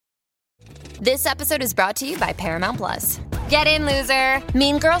This episode is brought to you by Paramount Plus. Get in, loser!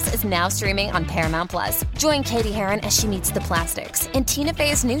 Mean Girls is now streaming on Paramount Plus. Join Katie Heron as she meets the plastics in Tina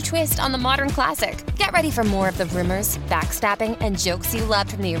Fey's new twist on the modern classic. Get ready for more of the rumors, backstabbing, and jokes you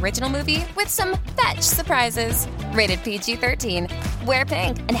loved from the original movie with some fetch surprises. Rated PG-13. Wear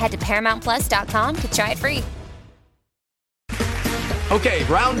pink and head to ParamountPlus.com to try it free. Okay,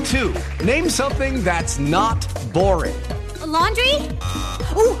 round two. Name something that's not boring. A laundry?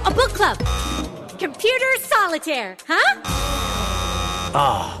 Ooh, a book club. Computer solitaire, huh?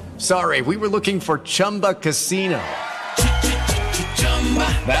 Ah, sorry, we were looking for Chumba Casino.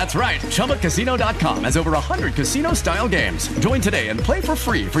 That's right, ChumbaCasino.com has over 100 casino-style games. Join today and play for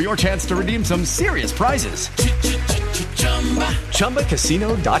free for your chance to redeem some serious prizes.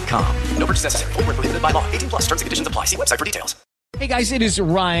 ChumbaCasino.com. No purchase necessary. Void where prohibited by law. 18 plus. Terms and conditions apply. See website for details. Hey guys, it is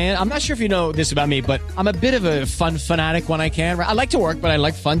Ryan. I'm not sure if you know this about me, but I'm a bit of a fun fanatic when I can. I like to work, but I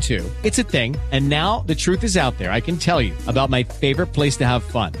like fun too. It's a thing. And now the truth is out there. I can tell you about my favorite place to have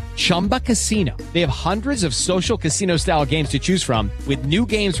fun. Chumba Casino. They have hundreds of social casino style games to choose from with new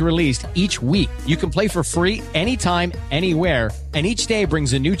games released each week. You can play for free anytime, anywhere. And each day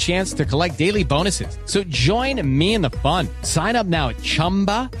brings a new chance to collect daily bonuses. So join me in the fun. Sign up now at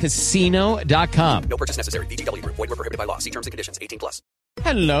ChumbaCasino.com. No purchase necessary. VGW. Void where prohibited by law. See terms and conditions. 18 plus.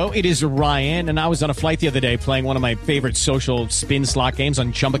 Hello, it is Ryan, and I was on a flight the other day playing one of my favorite social spin slot games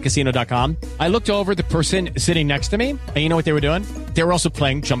on ChumbaCasino.com. I looked over at the person sitting next to me, and you know what they were doing? They were also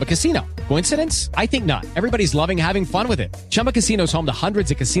playing Chumba Casino. Coincidence? I think not. Everybody's loving having fun with it. Chumba Casino is home to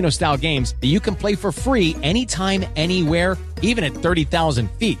hundreds of casino-style games that you can play for free anytime, anywhere, even at 30,000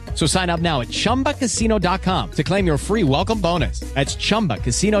 feet. So sign up now at ChumbaCasino.com to claim your free welcome bonus. That's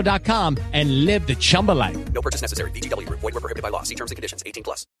ChumbaCasino.com and live the Chumba life. No purchase necessary. VGW. Void where prohibited by law. See terms and conditions. 18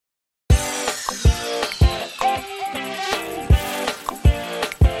 plus.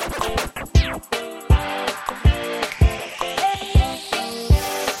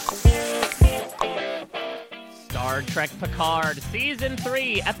 Star Trek Picard Season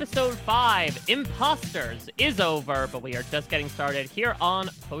 3, Episode 5, Imposters, is over, but we are just getting started here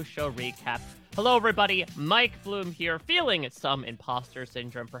on Post-Show Recap. Hello, everybody. Mike Bloom here, feeling some imposter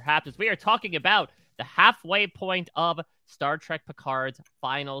syndrome, perhaps, as we are talking about the halfway point of Star Trek Picard's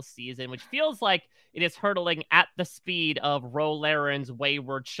final season, which feels like it is hurtling at the speed of Ro-Laren's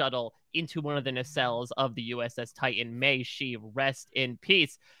wayward shuttle into one of the nacelles of the USS Titan. May she rest in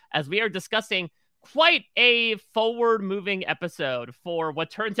peace, as we are discussing quite a forward-moving episode for what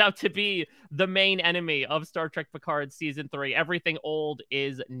turns out to be the main enemy of Star Trek Picard Season 3. Everything old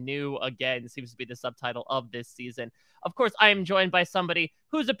is new again, seems to be the subtitle of this season. Of course, I am joined by somebody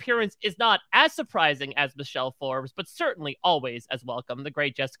whose appearance is not as surprising as Michelle Forbes, but certainly always as welcome, the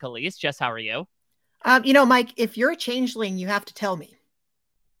great Jessica Lees. Jess, how are you? Mike, if you're a changeling, you have to tell me.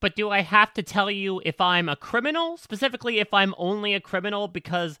 But do I have to tell you if I'm a criminal? Specifically, if I'm only a criminal,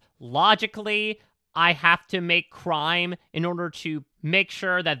 because logically, I have to make crime in order to make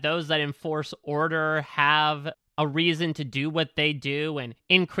sure that those that enforce order have a reason to do what they do and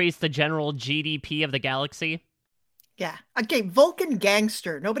increase the general GDP of the galaxy. Yeah. Okay, Vulcan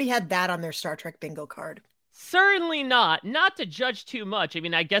gangster. Nobody had that on their Star Trek bingo card. Certainly not. Not to judge too much. I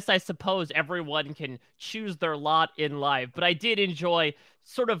mean, I suppose everyone can choose their lot in life, but I did enjoy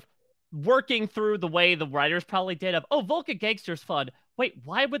sort of working through the way the writers probably did of, oh, Vulcan gangster's fun. Wait,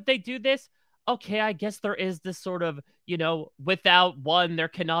 why would they do this? Okay, I guess there is this sort of, without one, there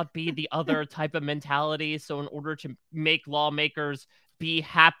cannot be the other type of mentality. So in order to make lawmakers be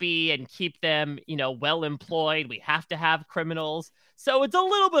happy and keep them, well employed, we have to have criminals. So it's a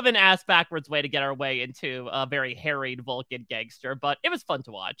little bit of an ass backwards way to get our way into a very harried Vulcan gangster, but it was fun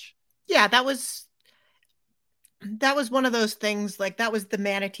to watch. Yeah, that was one of those things, like that was the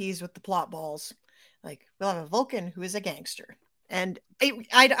manatees with the plot balls. Like, we'll have a Vulcan who is a gangster. And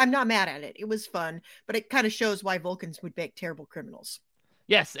I'm not mad at it. It was fun, but it kind of shows why Vulcans would make terrible criminals.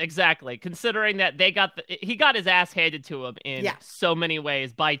 Yes, exactly. Considering that he got his ass handed to him in so many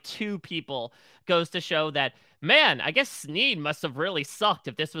ways by two people, goes to show that, man, I guess Sneed must have really sucked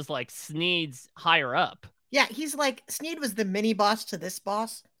if this was like Sneed's higher up. Yeah, he's like, Sneed was the mini boss to this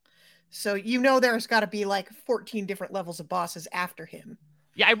boss. So there's got to be like 14 different levels of bosses after him.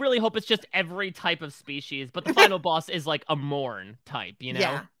 Yeah, I really hope it's just every type of species, but the final boss is like a Morn type,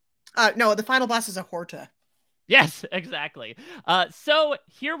 Yeah. No, the final boss is a Horta. Yes, exactly. So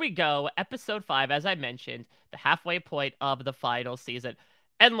here we go. Episode 5, as I mentioned, the halfway point of the final season.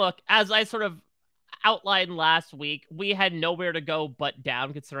 And look, as I sort of outlined last week, we had nowhere to go but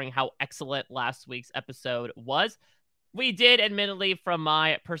down, considering how excellent last week's episode was. We did, admittedly, from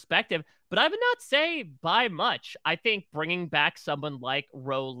my perspective, but I would not say by much. I think bringing back someone like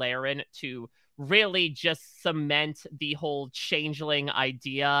Ro Laren to really just cement the whole changeling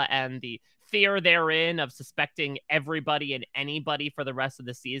idea and the fear therein of suspecting everybody and anybody for the rest of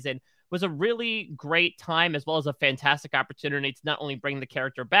the season was a really great time, as well as a fantastic opportunity to not only bring the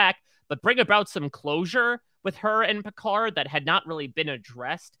character back, but bring about some closure with her and Picard that had not really been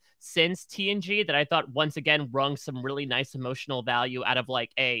addressed since TNG, that I thought once again wrung some really nice emotional value out of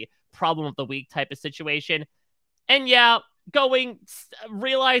like a problem of the week type of situation. And yeah,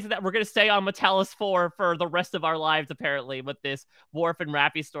 realizing that we're going to stay on Metalis 4 for the rest of our lives, apparently, with this Worf and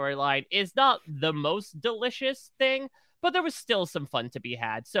Raffi storyline is not the most delicious thing, but there was still some fun to be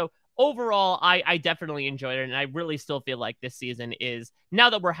had. So overall, I definitely enjoyed it, and I really still feel like this season is, now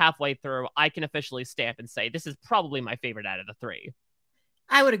that we're halfway through, I can officially stamp and say this is probably my favorite out of the three.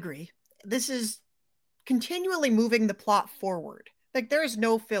 I would agree. This is continually moving the plot forward. Like, there is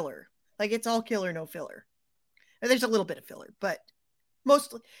no filler. Like, it's all killer, no filler. There's a little bit of filler, but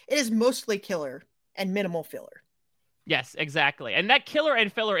it is mostly killer and minimal filler. Yes, exactly. And that killer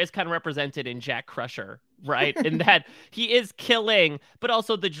and filler is kind of represented in Jack Crusher, right? In that he is killing, but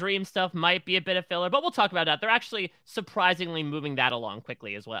also the dream stuff might be a bit of filler, but we'll talk about that. They're actually surprisingly moving that along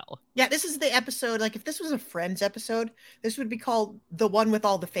quickly as well. Yeah, this is the episode, like if this was a Friends episode, this would be called the one with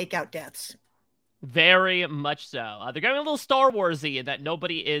all the fake out deaths. Very much so. They're going a little Star Wars-y in that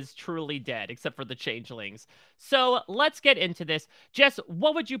nobody is truly dead except for the changelings. So let's get into this. Jess,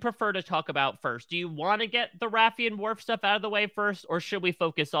 what would you prefer to talk about first? Do you want to get the Raffi and Worf stuff out of the way first, or should we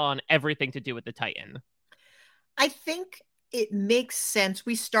focus on everything to do with the Titan? I think it makes sense.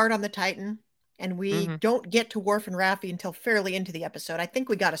 We start on the Titan, and we don't get to Worf and Raffi until fairly into the episode. I think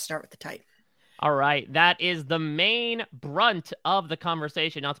we got to start with the Titan. All right, that is the main brunt of the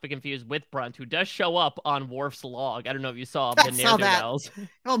conversation, not to be confused with Brunt, who does show up on Worf's log. I don't know if you saw the ne'er-do-wells.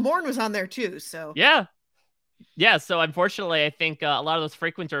 Well, Morn was on there too, so. Yeah, so unfortunately, I think a lot of those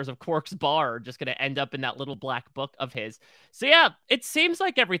frequenters of Quark's bar are just going to end up in that little black book of his. So yeah, it seems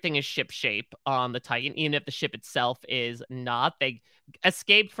like everything is ship-shape on the Titan, even if the ship itself is not. They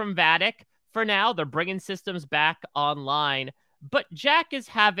escaped from Vadic for now. They're bringing systems back online. But Jack is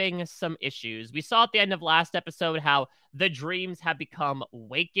having some issues. We saw at the end of last episode how the dreams have become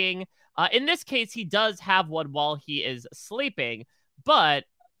waking. In this case, he does have one while he is sleeping, but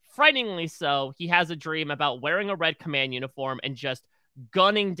frighteningly so, he has a dream about wearing a red command uniform and just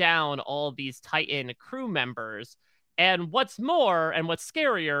gunning down all these Titan crew members. And what's more, and what's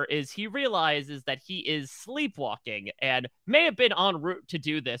scarier, is he realizes that he is sleepwalking and may have been en route to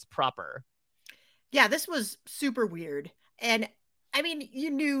do this proper. Yeah, this was super weird. And I mean, you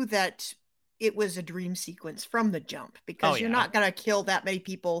knew that it was a dream sequence from the jump, because you're not going to kill that many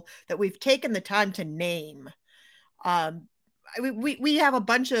people that we've taken the time to name. We have a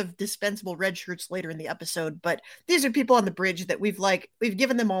bunch of dispensable red shirts later in the episode, but these are people on the bridge that we've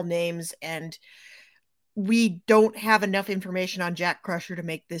given them all names, and we don't have enough information on Jack Crusher to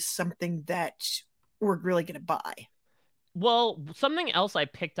make this something that we're really going to buy. Well, something else I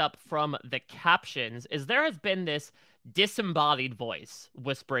picked up from the captions is there has been this disembodied voice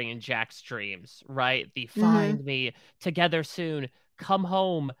whispering in Jack's dreams, right? The find me, together soon, come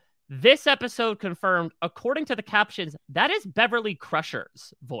home. This episode confirmed, according to the captions, that is Beverly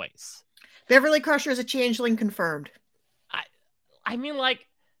Crusher's voice. Beverly Crusher is a changeling, confirmed. I mean, like,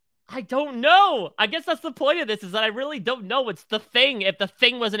 I don't know. I guess that's the point of this, is that I really don't know. It's the Thing. If the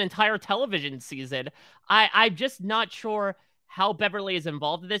Thing was an entire television season, I'm just not sure how Beverly is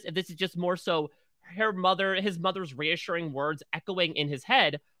involved in this. If this is just more so his mother's reassuring words echoing in his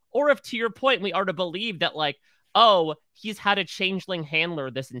head, or if, to your point, we are to believe that, like, oh, he's had a changeling handler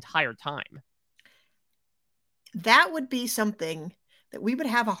this entire time. That would be something that we would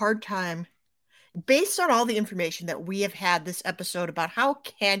have a hard time, based on all the information that we have had this episode about how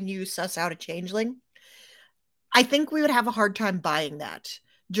can you suss out a changeling. I think we would have a hard time buying that,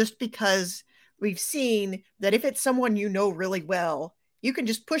 just because we've seen that if it's someone you know really well, you can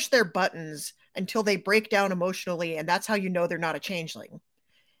just push their buttons until they break down emotionally, and that's how you know they're not a changeling.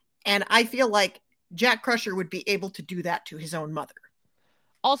 And I feel like Jack Crusher would be able to do that to his own mother.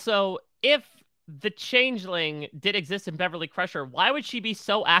 Also, if the changeling did exist in Beverly Crusher, why would she be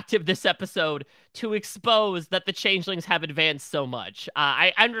so active this episode to expose that the changelings have advanced so much?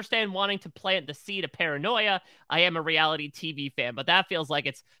 I understand wanting to plant the seed of paranoia. I am a reality TV fan, but that feels like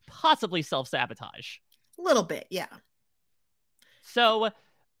it's possibly self-sabotage. A little bit, yeah. So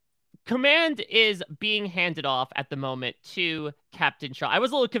command is being handed off at the moment to Captain Shaw. I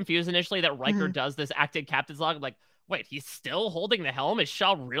was a little confused initially that Riker does this acting captain's log. I'm like, wait, he's still holding the helm? Is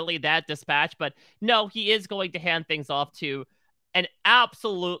Shaw really that dispatched? But no, he is going to hand things off to an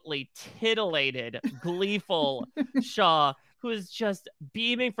absolutely titillated, gleeful Shaw, who is just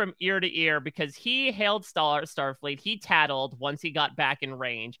beaming from ear to ear because he hailed Starfleet. He tattled once he got back in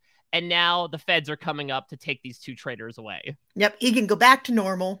range. And now the feds are coming up to take these two traitors away. Yep, he can go back to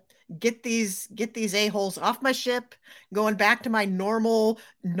normal. Get these a-holes off my ship, going back to my normal,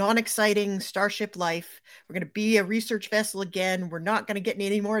 non-exciting starship life. We're going to be a research vessel again. We're not going to get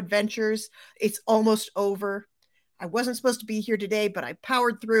any more adventures. It's almost over. I wasn't supposed to be here today, but I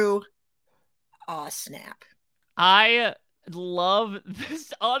powered through. Aw, snap. I love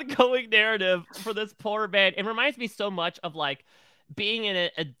this ongoing narrative for this poor man. It reminds me so much of like being in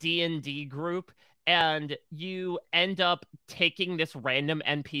a D&D group and you end up taking this random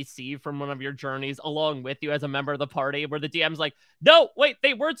NPC from one of your journeys along with you as a member of the party, where the DM's like, no, wait,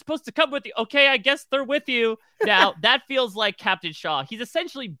 they weren't supposed to come with you. Okay, I guess they're with you. Now, that feels like Captain Shaw. He's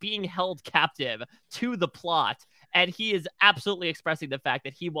essentially being held captive to the plot, and he is absolutely expressing the fact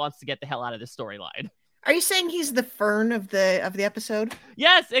that he wants to get the hell out of this storyline. Are you saying he's the Fern of the episode?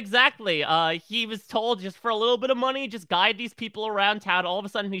 Yes, exactly. He was told just for a little bit of money, just guide these people around town. All of a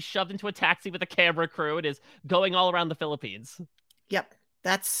sudden, he's shoved into a taxi with a camera crew and is going all around the Philippines. Yep,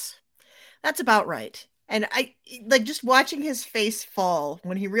 that's about right. And I like just watching his face fall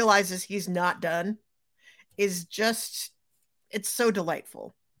when he realizes he's not done is just, it's so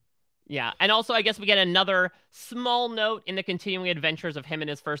delightful. Yeah, and also I guess we get another small note in the continuing adventures of him and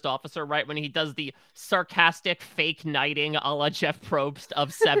his first officer, right? When he does the sarcastic fake knighting a la Jeff Probst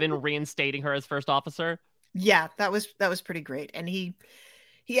of Seven reinstating her as first officer. Yeah, that was pretty great. And he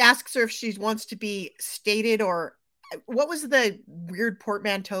asks her if she wants to be stated, or what was the weird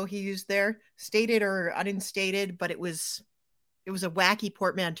portmanteau he used there? Stated or unstated, but it was a wacky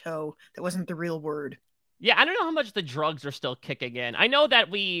portmanteau that wasn't the real word. Yeah, I don't know how much the drugs are still kicking in. I know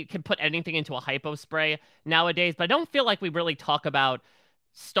that we can put anything into a hypo spray nowadays, but I don't feel like we really talk about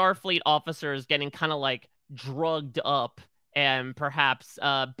Starfleet officers getting kind of like drugged up and perhaps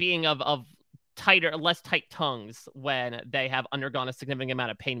being of tighter, less tight tongues when they have undergone a significant amount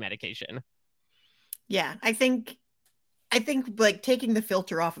of pain medication. Yeah, I think like taking the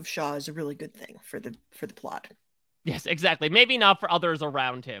filter off of Shaw is a really good thing for the plot. Yes, exactly. Maybe not for others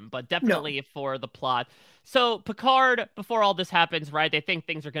around him, but definitely for the plot. So Picard, before all this happens, right, they think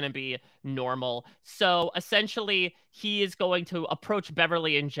things are going to be normal. So essentially, he is going to approach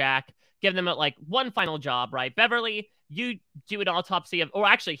Beverly and Jack, give them like one final job, right? Beverly, you do an autopsy of, or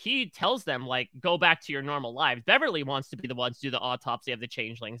actually he tells them like, go back to your normal lives. Beverly wants to be the one to do the autopsy of the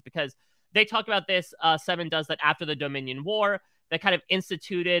changelings because they talk about this. Seven does that after the Dominion War. They kind of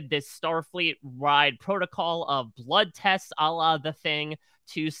instituted this Starfleet-wide protocol of blood tests a la The Thing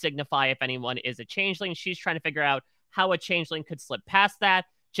to signify if anyone is a changeling. She's trying to figure out how a changeling could slip past that.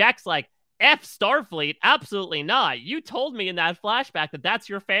 Jack's like, F Starfleet, absolutely not. You told me in that flashback that that's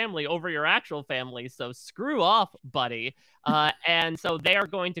your family over your actual family, so screw off, buddy. And so they are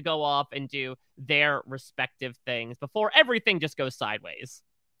going to go off and do their respective things before everything just goes sideways.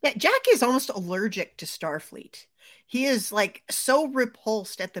 Yeah, Jack is almost allergic to Starfleet. He is like so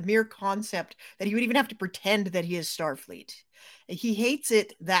repulsed at the mere concept that he would even have to pretend that he is Starfleet. He hates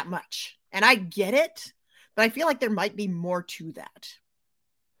it that much. And I get it, but I feel like there might be more to that.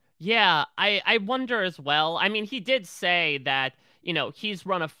 Yeah, I wonder as well. I mean, he did say that, you know, he's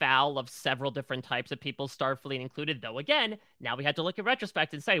run afoul of several different types of people, Starfleet included, though again, now we had to look at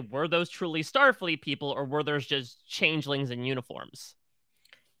retrospect and say, were those truly Starfleet people or were those just changelings in uniforms?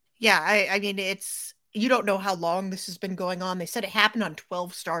 Yeah, I mean, you don't know how long this has been going on. They said it happened on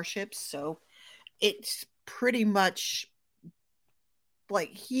 12 starships, so it's pretty much like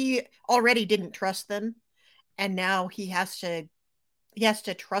he already didn't trust them, and now he has to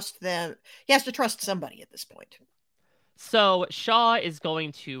trust them. He has to trust somebody at this point. So Shaw is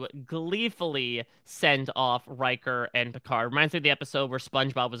going to gleefully send off Riker and Picard. Reminds me of the episode where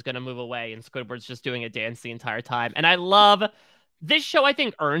SpongeBob was going to move away and Squidward's just doing a dance the entire time. And I love this show. I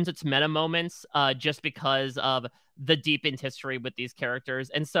think earns its meta moments just because of the deep in history with these characters.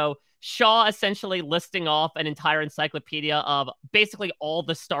 And so Shaw essentially listing off an entire encyclopedia of basically all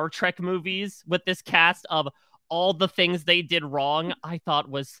the Star Trek movies with this cast of all the things they did wrong, I thought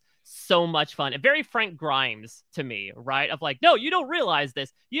was so much fun. And very Frank Grimes to me, right? Of like, no, you don't realize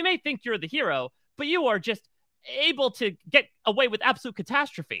this. You may think you're the hero, but you are just able to get away with absolute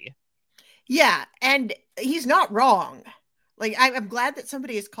catastrophe. Yeah, and he's not wrong. Like, I'm glad that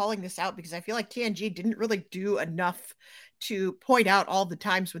somebody is calling this out because I feel like TNG didn't really do enough to point out all the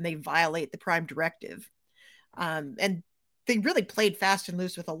times when they violate the Prime Directive. And they really played fast and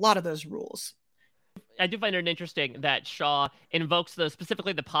loose with a lot of those rules. I do find it interesting that Shaw invokes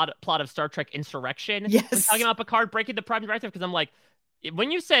specifically the plot of Star Trek Insurrection when Yes. talking about Picard breaking the Prime Directive, because I'm like,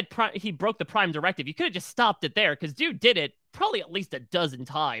 when you said he broke the Prime Directive, you could have just stopped it there, because dude did it probably at least a dozen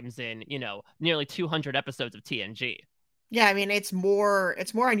times in, nearly 200 episodes of TNG. Yeah, I mean, it's more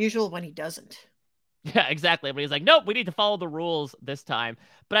unusual when he doesn't. Yeah, exactly. But he's like, nope, we need to follow the rules this time.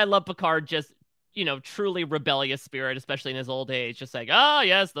 But I love Picard just, truly rebellious spirit, especially in his old age. Just like, oh,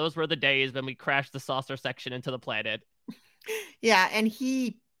 yes, those were the days when we crashed the saucer section into the planet. Yeah, and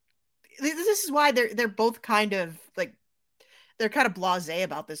this is why they're both kind of like, they're kind of blasé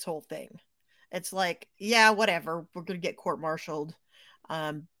about this whole thing. It's like, yeah, whatever, we're going to get court-martialed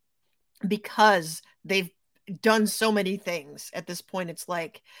because they've done so many things. At this point, it's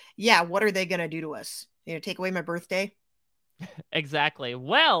like, yeah, what are they going to do to us? Take away my birthday? Exactly.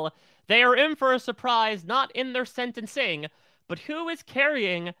 Well, they are in for a surprise, not in their sentencing, but who is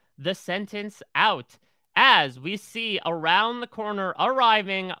carrying the sentence out? As we see around the corner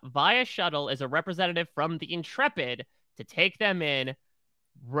arriving via shuttle is a representative from the Intrepid to take them in.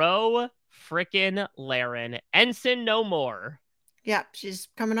 Ro frickin' Laren. Ensign no more. Yeah, she's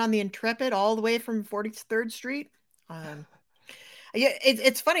coming on the Intrepid all the way from 43rd Street. Yeah,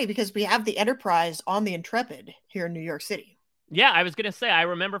 it's funny because we have the Enterprise on the Intrepid here in New York City. Yeah, I was going to say, I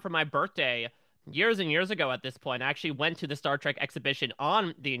remember for my birthday years and years ago at this point, I actually went to the Star Trek exhibition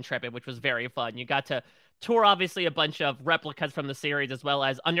on the Intrepid, which was very fun. You got to tour, obviously, a bunch of replicas from the series, as well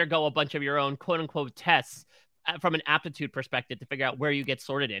as undergo a bunch of your own quote-unquote tests from an aptitude perspective to figure out where you get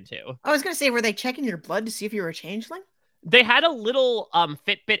sorted into. I was going to say, were they checking your blood to see if you were a changeling? They had a little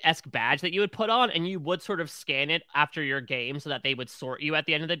Fitbit-esque badge that you would put on, and you would sort of scan it after your game so that they would sort you at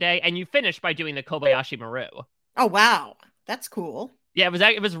the end of the day, and you finished by doing the Kobayashi Maru. Oh, wow. That's cool. Yeah,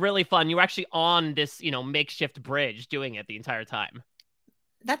 it was really fun. You were actually on this, makeshift bridge doing it the entire time.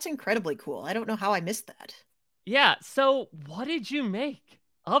 That's incredibly cool. I don't know how I missed that. Yeah, so what did you make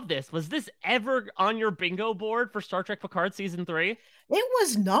of this? Was this ever on your bingo board for Star Trek Picard Season 3? It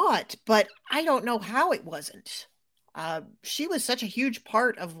was not, but I don't know how it wasn't. She was such a huge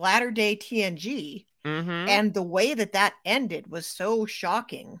part of latter-day TNG, and the way that ended was so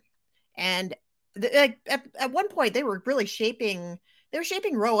shocking. And at one point, they were really shaping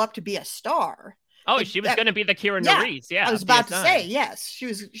Ro up to be a star. Oh, she was going to be the Kira Nerys. Yeah, I was about to say, yes, she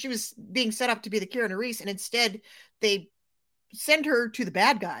was being set up to be the Kira Nerys, and instead they send her to the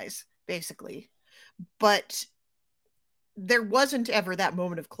bad guys, basically. But there wasn't ever that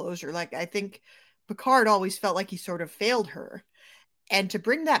moment of closure. Like, I think Picard always felt like he sort of failed her. And to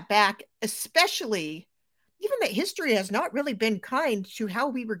bring that back, especially even that history has not really been kind to how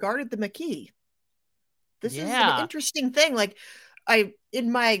we regarded the Maquis. This is an interesting thing. Like,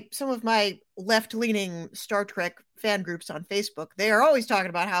 some of my left-leaning Star Trek fan groups on Facebook, they are always talking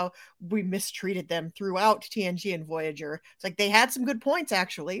about how we mistreated them throughout TNG and Voyager. It's like they had some good points,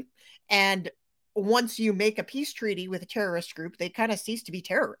 actually. And once you make a peace treaty with a terrorist group, they kind of cease to be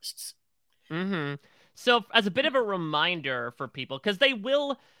terrorists. So as a bit of a reminder for people, because they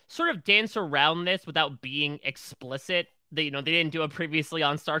will sort of dance around this without being explicit. They didn't do it previously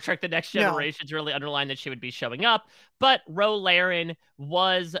on Star Trek The Next Generation to really underline that she would be showing up. But Ro Laren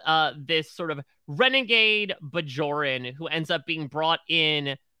was this sort of renegade Bajoran who ends up being brought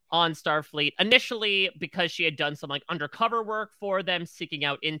in on Starfleet, initially because she had done some like undercover work for them, seeking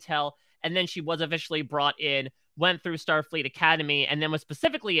out intel. And then she was officially brought in, went through Starfleet Academy, and then was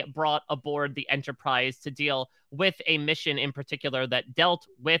specifically brought aboard the Enterprise to deal with a mission in particular that dealt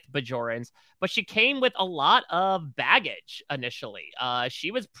with Bajorans. But she came with a lot of baggage initially. She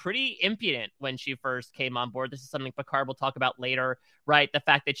was pretty impudent when she first came on board. This is something Picard will talk about later, right? The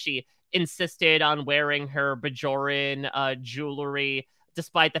fact that she insisted on wearing her Bajoran jewelry,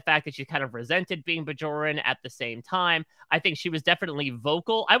 despite the fact that she kind of resented being Bajoran at the same time. I think she was definitely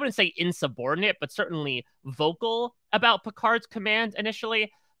vocal. I wouldn't say insubordinate, but certainly vocal about Picard's command initially.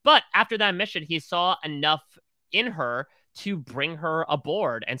 But after that mission, he saw enough in her to bring her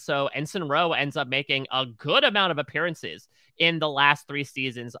aboard. And so Ensign Ro ends up making a good amount of appearances in the last 3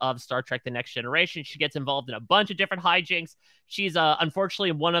 seasons of Star Trek The Next Generation. She gets involved in a bunch of different hijinks. She's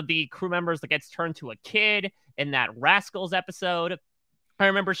unfortunately one of the crew members that gets turned to a kid in that Rascals episode. I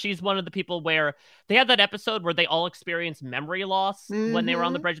remember she's one of the people where they had that episode where they all experienced memory loss when they were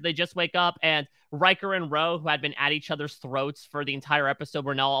on the bridge. They just wake up, and Riker and Ro, who had been at each other's throats for the entire episode,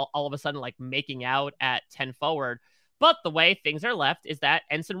 were now all of a sudden like making out at 10 forward. But the way things are left is that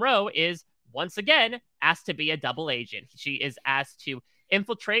Ensign Ro is once again asked to be a double agent. She is asked to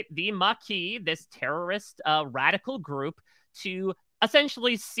infiltrate the Maquis, this terrorist radical group, to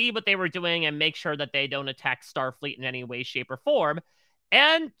essentially see what they were doing and make sure that they don't attack Starfleet in any way, shape, or form.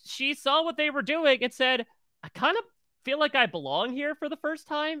 And she saw what they were doing and said, I kind of feel like I belong here for the first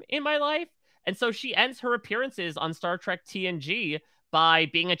time in my life. And so she ends her appearances on Star Trek TNG by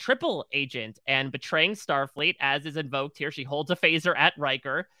being a triple agent and betraying Starfleet, as is invoked here. She holds a phaser at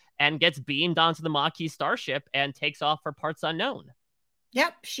Riker and gets beamed onto the Maquis starship and takes off for parts unknown.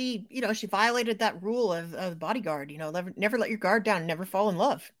 Yep, she violated that rule of bodyguard. Never let your guard down, never fall in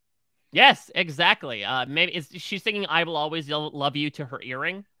love. Yes, exactly. Maybe is she singing "I Will Always Love You" to her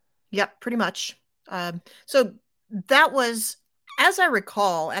earring? Yep, pretty much. So that was, as I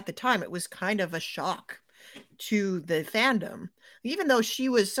recall, at the time, it was kind of a shock to the fandom, even though she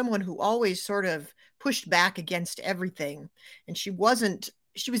was someone who always sort of pushed back against everything, and she was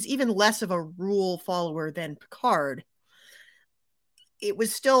even less of a rule follower than Picard. It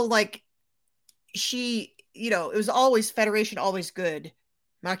was still like it was always Federation, always good,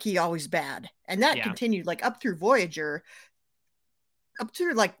 Maquis always bad. And that continued like up through Voyager, up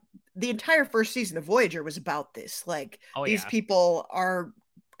through like the entire first season of Voyager was about this. Like, these people are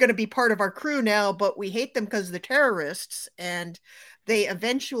going to be part of our crew now, but we hate them because they're terrorists. And they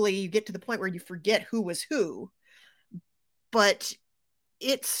eventually, you get to the point where you forget who was who. But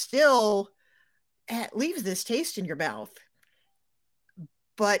it still leaves this taste in your mouth.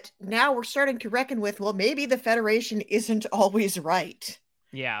 But now we're starting to reckon with, well, maybe the Federation isn't always right.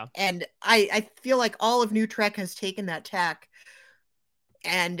 Yeah. And I feel like all of New Trek has taken that tack,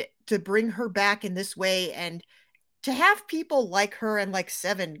 and to bring her back in this way, and to have people like her and like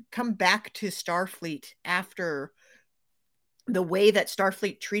Seven come back to Starfleet after the way that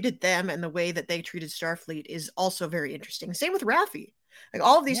Starfleet treated them and the way that they treated Starfleet is also very interesting. Same with Raffi. Like,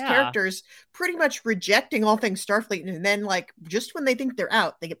 all of these characters pretty much rejecting all things Starfleet, and then like just when they think they're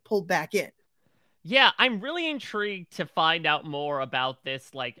out, they get pulled back in. Yeah, I'm really intrigued to find out more about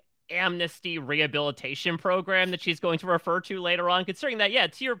this like amnesty rehabilitation program that she's going to refer to later on, considering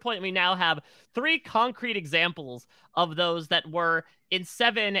that, to your point, we now have 3 concrete examples of those that were in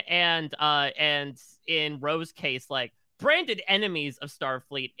Seven and in Rose's case, like branded enemies of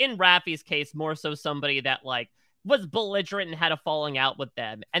Starfleet. In Raffi's case, more so somebody that like was belligerent and had a falling out with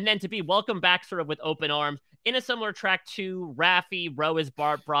them. And then to be welcomed back sort of with open arms in a similar track to Raffi, Ro is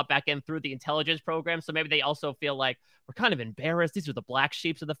brought back in through the intelligence program. So maybe they also feel like we're kind of embarrassed. These are the black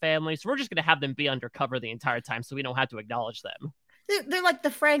sheeps of the family. So we're just going to have them be undercover the entire time so we don't have to acknowledge them. They're like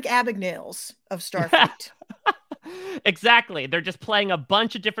the Frank Abagnales of Starfleet. Exactly. They're just playing a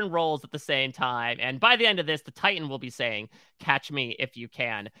bunch of different roles at the same time. And by the end of this, the Titan will be saying, catch me if you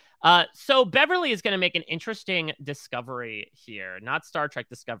can. So Beverly is going to make an interesting discovery here, not Star Trek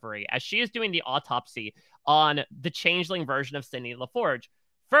discovery, as she is doing the autopsy on the changeling version of Sidney LaForge.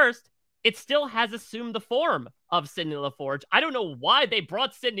 First, it still has assumed the form of Sidney LaForge. I don't know why they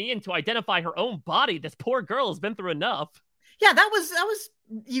brought Sidney in to identify her own body. This poor girl has been through enough. Yeah, that was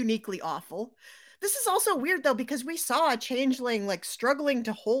uniquely awful. This is also weird, though, because we saw a changeling like struggling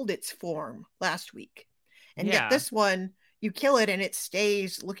to hold its form last week. And yet this one, you kill it and it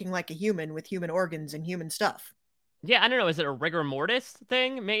stays looking like a human with human organs and human stuff. Yeah, I don't know. Is it a rigor mortis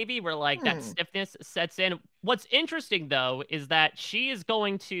thing, maybe, where like that stiffness sets in? What's interesting, though, is that she is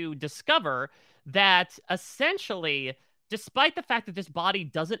going to discover that essentially, despite the fact that this body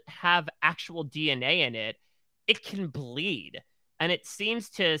doesn't have actual DNA in it, it can bleed. And it seems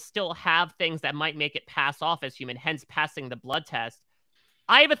to still have things that might make it pass off as human, hence passing the blood test.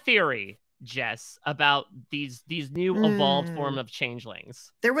 I have a theory, Jess, about these new evolved form of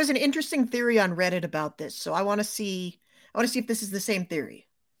changelings. There was an interesting theory on Reddit about this, so I want to see if this is the same theory.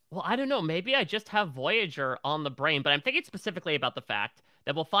 Well, I don't know. Maybe I just have Voyager on the brain, but I'm thinking specifically about the fact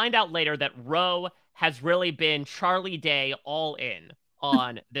that we'll find out later that Ro has really been Charlie Day all in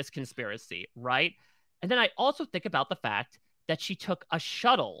on this conspiracy, right? And then I also think about the fact that she took a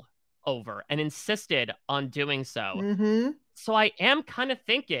shuttle over and insisted on doing so. Mm-hmm. So I am kind of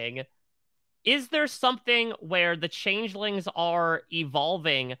thinking, is there something where the changelings are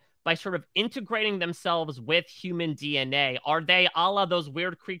evolving by sort of integrating themselves with human DNA? Are they, a la those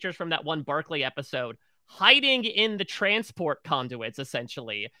weird creatures from that one Barclay episode, hiding in the transport conduits,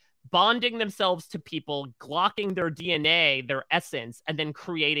 essentially, bonding themselves to people, glocking their DNA, their essence, and then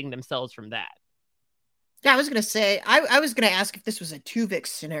creating themselves from that? Yeah, I was gonna say, I was gonna ask if this was a Tuvix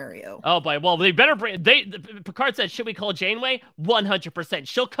scenario. Oh boy, well they better bring. Picard said, should we call Janeway? 100%.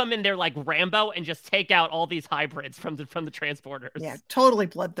 She'll come in there like Rambo and just take out all these hybrids from the transporters. Yeah, totally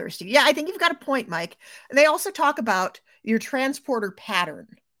bloodthirsty. Yeah, I think you've got a point, Mike. And they also talk about your transporter pattern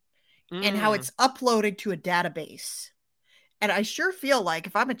and how it's uploaded to a database. And I sure feel like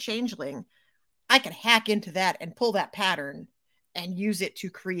if I'm a changeling, I can hack into that and pull that pattern and use it to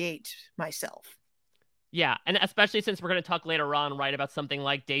create myself. Yeah, and especially since we're going to talk later on, right, about something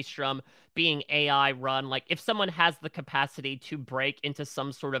like Daystrom being AI run, like if someone has the capacity to break into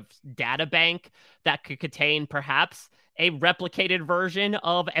some sort of data bank that could contain perhaps a replicated version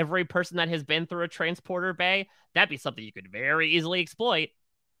of every person that has been through a transporter bay, that'd be something you could very easily exploit.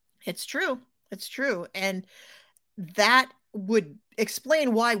 It's true. It's true. And that would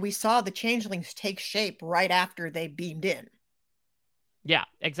explain why we saw the changelings take shape right after they beamed in. Yeah,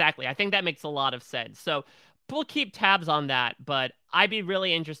 exactly. I think that makes a lot of sense. So we'll keep tabs on that, but I'd be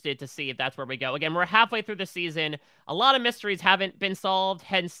really interested to see if that's where we go. Again, we're halfway through the season. A lot of mysteries haven't been solved,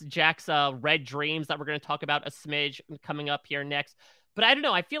 hence Jack's red dreams that we're going to talk about a smidge coming up here next. But I don't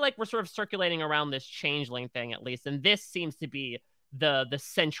know. I feel like we're sort of circulating around this changeling thing at least, and this seems to be the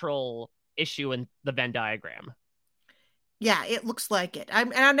central issue in the Venn diagram. Yeah, it looks like it.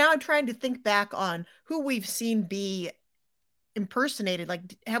 I'm trying to think back on who we've seen be impersonated. Like,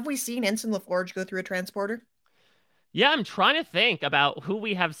 have we seen Ensign LaForge go through a transporter? Yeah, I'm trying to think about who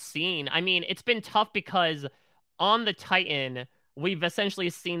we have seen. I mean, it's been tough because on the Titan, we've essentially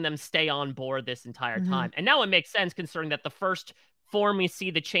seen them stay on board this entire time. And now it makes sense considering that the first form we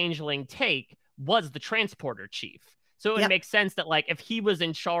see the changeling take was the transporter chief. So it makes sense that, like, if he was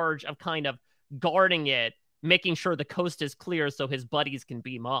in charge of kind of guarding it, making sure the coast is clear so his buddies can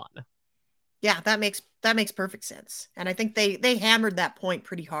beam on. Yeah, that makes perfect sense. And I think they hammered that point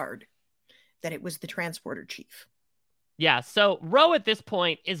pretty hard, that it was the transporter chief. Yeah, so Ro at this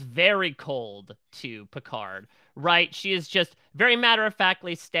point is very cold to Picard, right? She is just very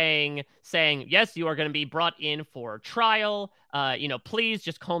matter-of-factly saying, yes, you are going to be brought in for trial. Please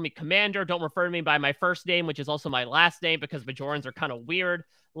just call me Commander. Don't refer to me by my first name, which is also my last name, because Bajorans are kind of weird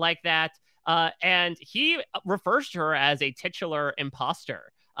like that. And he refers to her as a titular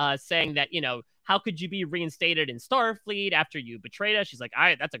imposter, saying that, how could you be reinstated in Starfleet after you betrayed us? She's like,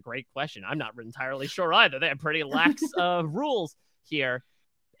 that's a great question. I'm not entirely sure either. They have pretty lax rules here.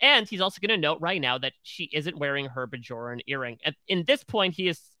 And he's also going to note right now that she isn't wearing her Bajoran earring. In this point, he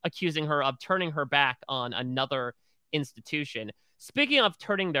is accusing her of turning her back on another institution. Speaking of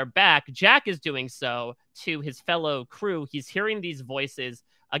turning their back, Jack is doing so to his fellow crew. He's hearing these voices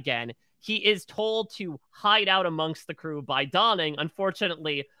again. He is told to hide out amongst the crew by donning,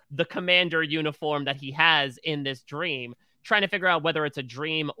 unfortunately, the commander uniform that he has in this dream, trying to figure out whether it's a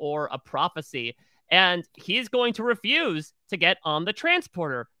dream or a prophecy. And he's going to refuse to get on the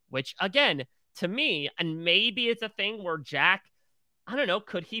transporter, which, again, to me, and maybe it's a thing where Jack, I don't know,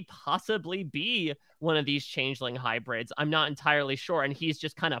 could he possibly be one of these changeling hybrids? I'm not entirely sure. And he's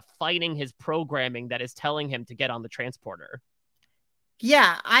just kind of fighting his programming that is telling him to get on the transporter.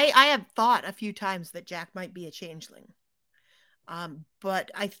 Yeah, I have thought a few times that Jack might be a changeling.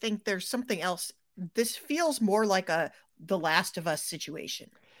 But I think there's something else. This feels more like The Last of Us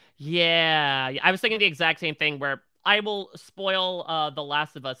situation. Yeah, I was thinking the exact same thing, where I will spoil The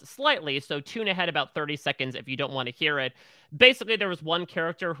Last of Us slightly, so tune ahead about 30 seconds if you don't want to hear it. Basically, there was one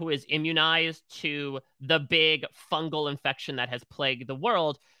character who is immunized to the big fungal infection that has plagued the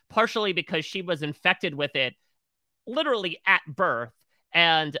world, partially because she was infected with it literally at birth.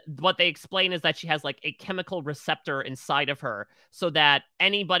 And what they explain is that she has like a chemical receptor inside of her, so that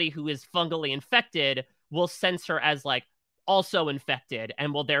anybody who is fungally infected will sense her as like also infected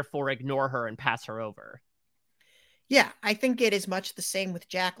and will therefore ignore her and pass her over. Yeah, I think it is much the same with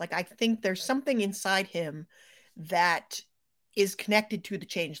Jack. Like, I think there's something inside him that is connected to the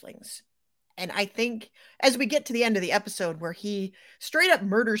changelings. And I think as we get to the end of the episode where he straight up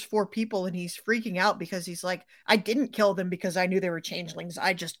murders 4 people and he's freaking out because he's like, I didn't kill them because I knew they were changelings.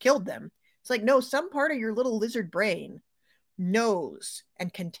 I just killed them. It's like, no, some part of your little lizard brain knows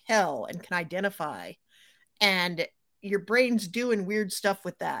and can tell and can identify. And your brain's doing weird stuff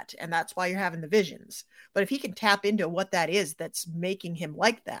with that. And that's why you're having the visions. But if he can tap into what that is that's making him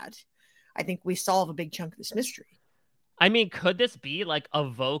like that, I think we solve a big chunk of this mystery. I mean, could this be like a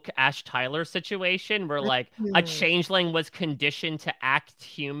Voke Ash Tyler situation where like a changeling was conditioned to act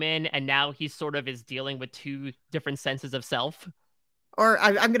human and now he sort of is dealing with 2 different senses of self? Or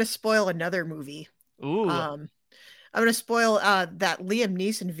I'm going to spoil another movie. Ooh. I'm going to spoil that Liam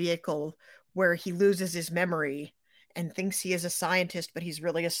Neeson vehicle where he loses his memory and thinks he is a scientist, but he's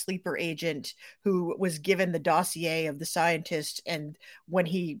really a sleeper agent who was given the dossier of the scientist. And when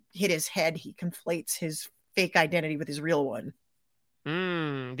he hit his head, he conflates his fake identity with his real one.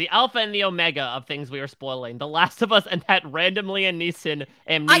 The alpha and the omega of things we are spoiling. The Last of Us and that randomly Liam Neeson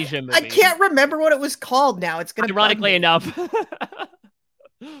amnesia movie. I can't remember what it was called now. It's going to ironically enough.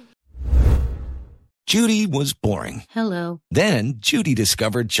 Judy was boring. Hello. Then Judy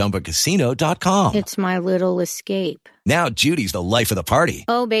discovered ChumbaCasino.com. It's my little escape. Now Judy's the life of the party.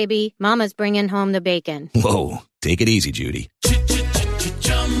 Oh, baby, mama's bringing home the bacon. Whoa, take it easy, Judy.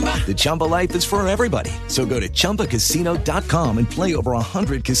 The Chumba life is for everybody. So go to ChumbaCasino.com and play over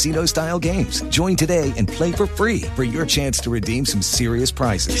 100 casino-style games. Join today and play for free for your chance to redeem some serious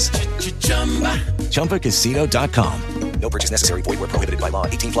prizes. ChumbaCasino.com. No purchase necessary. Void where prohibited by law.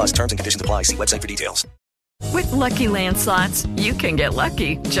 18 plus terms and conditions apply. See website for details. With Lucky Land Slots, you can get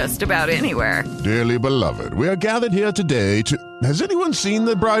lucky just about anywhere. Dearly beloved, we are gathered here today to... Has anyone seen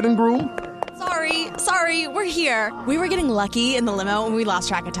the bride and groom? Sorry, we're here. We were getting lucky in the limo and we lost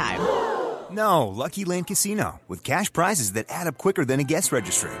track of time. No, Lucky Land Casino, with cash prizes that add up quicker than a guest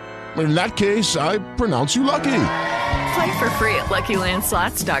registry. In that case, I pronounce you lucky. Play for free at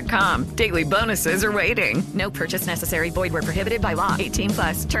LuckyLandSlots.com. Daily bonuses are waiting. No purchase necessary. Void where prohibited by law. 18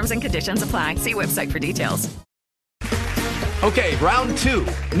 plus. Terms and conditions apply. See website for details. Okay, round two.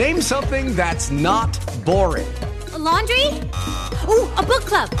 Name something that's not boring. A laundry? Ooh, a book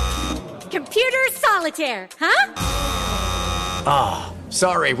club. Computer solitaire, huh? Ah,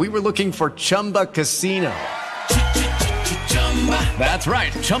 sorry, we were looking for Chumba Casino. That's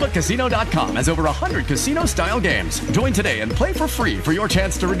right, ChumbaCasino.com has over 100 casino-style games. Join today and play for free for your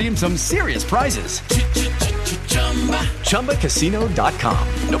chance to redeem some serious prizes. ChumbaCasino.com.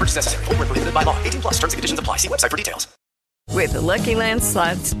 No purchase necessary. Void where prohibited by law. 18 plus terms and conditions apply. See website for details. With the Lucky Land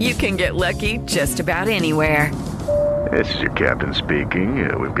Slots, you can get lucky just about anywhere. This is your captain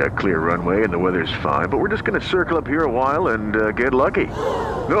speaking. We've got clear runway and the weather's fine, but we're just going to circle up here a while and get lucky.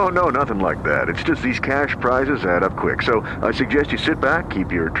 No, nothing like that. It's just these cash prizes add up quick. So I suggest you sit back,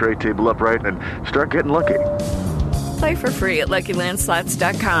 keep your tray table upright, and start getting lucky. Play for free at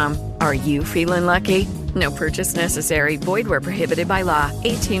LuckyLandSlots.com. Are you feeling lucky? No purchase necessary. Void where prohibited by law.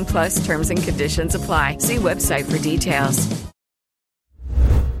 18 plus terms and conditions apply. See website for details.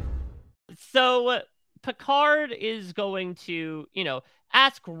 So Picard is going to,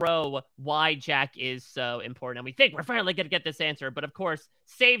 ask Ro why Jack is so important. And we think we're finally going to get this answer. But of course,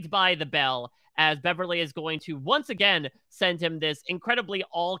 saved by the bell, as Beverly is going to once again send him this incredibly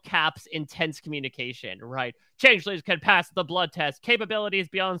all caps intense communication, right? Changelings can pass the blood test. Capabilities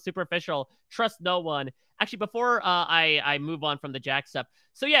beyond superficial. Trust no one. Actually, before I move on from the Jack stuff.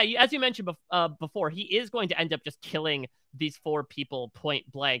 So yeah, as you mentioned before, he is going to end up just killing these 4 people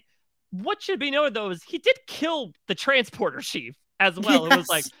point blank. What should be known, though, is he did kill the transporter chief as well. Yes. It was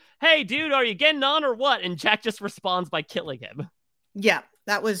like, hey, dude, are you getting on or what? And Jack just responds by killing him. Yeah,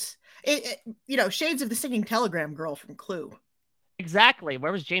 that was, shades of the singing telegram girl from Clue. Exactly.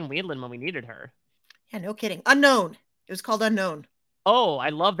 Where was Jane Whelan when we needed her? Yeah, no kidding. Unknown. It was called Unknown. Oh, I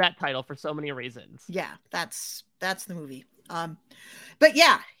love that title for so many reasons. Yeah, that's the movie. But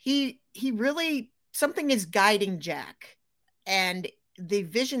yeah, he really, something is guiding Jack. And the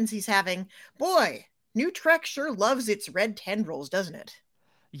visions he's having, boy, New Trek sure loves its red tendrils, doesn't it?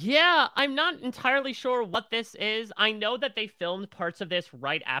 Yeah, I'm not entirely sure what this is. I know that they filmed parts of this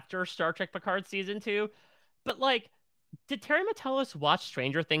right after Star Trek Picard Season 2, but did Terry Matalos watch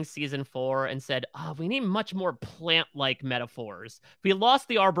Stranger Things Season 4 and said, we need much more plant-like metaphors. We lost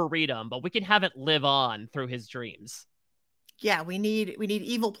the Arboretum, but we can have it live on through his dreams. Yeah, we need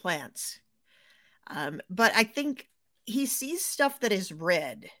evil plants. But I think he sees stuff that is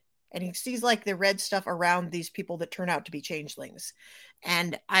red, and he sees the red stuff around these people that turn out to be changelings.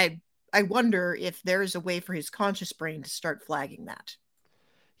 And I wonder if there's a way for his conscious brain to start flagging that.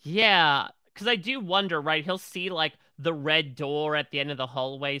 Yeah, because I do wonder, right? He'll see the red door at the end of the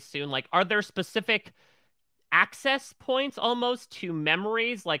hallway soon. Are there specific access points almost to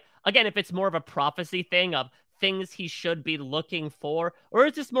memories? Again, if it's more of a prophecy thing of things he should be looking for, or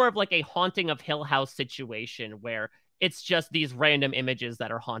is this more of a Haunting of Hill House situation where it's just these random images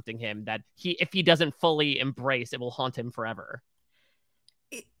that are haunting him that if he doesn't fully embrace, it will haunt him forever?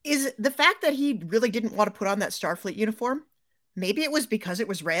 Is the fact that he really didn't want to put on that Starfleet uniform, maybe it was because it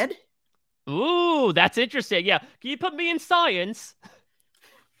was red? Ooh, that's interesting. Yeah. Can you put me in science?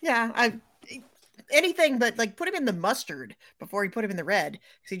 Yeah, anything but put him in the mustard before he put him in the red,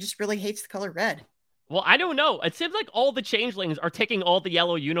 because he just really hates the color red. Well, I don't know. It seems like all the changelings are taking all the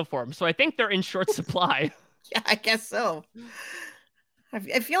yellow uniforms, so I think they're in short supply. Yeah, I guess so. I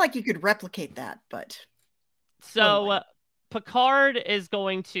feel like you could replicate that, but... So, Picard is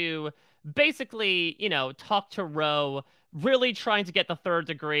going to basically, talk to Ro, really trying to get the third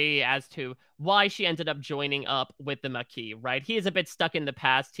degree as to why she ended up joining up with the Maquis, right? He is a bit stuck in the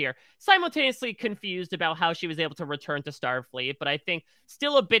past here, simultaneously confused about how she was able to return to Starfleet, but I think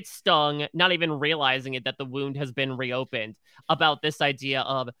still a bit stung, not even realizing it, that the wound has been reopened, about this idea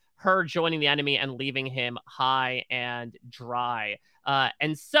of her joining the enemy and leaving him high and dry.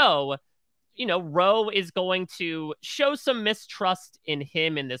 And so, Ro is going to show some mistrust in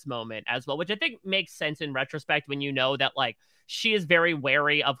him in this moment as well, which I think makes sense in retrospect when you know that, like, she is very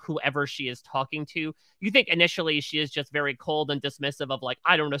wary of whoever she is talking to. You think initially she is just very cold and dismissive of, like,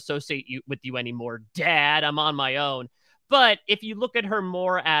 I don't associate with you anymore, Dad, I'm on my own. But if you look at her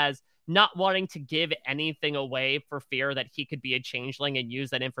more as not wanting to give anything away for fear that he could be a changeling and use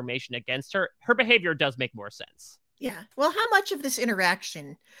that information against her, her behavior does make more sense. Yeah. Well, how much of this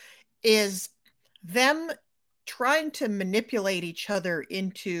interaction is them trying to manipulate each other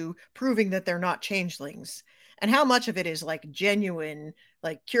into proving that they're not changelings? And how much of it is like genuine,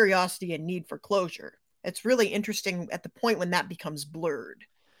 like curiosity and need for closure? It's really interesting at the point when that becomes blurred.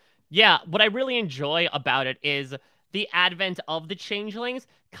 Yeah, what I really enjoy about it is the advent of the changelings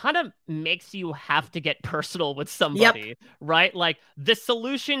kind of makes you have to get personal with somebody, right? Like, the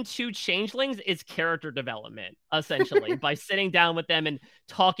solution to changelings is character development, essentially, by sitting down with them and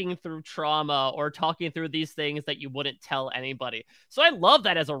talking through trauma or talking through these things that you wouldn't tell anybody. So I love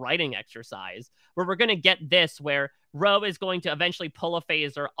that as a writing exercise, where we're going to get this, where Ro is going to eventually pull a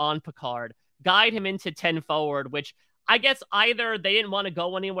phaser on Picard, guide him into 10 forward, which I guess either they didn't want to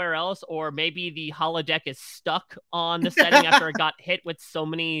go anywhere else, or maybe the holodeck is stuck on the setting after it got hit with so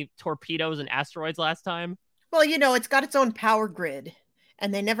many torpedoes and asteroids last time. Well, it's got its own power grid,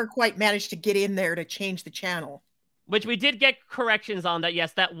 and they never quite managed to get in there to change the channel. Which we did get corrections on that.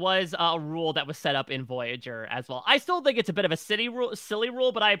 Yes, that was a rule that was set up in Voyager as well. I still think it's a bit of a silly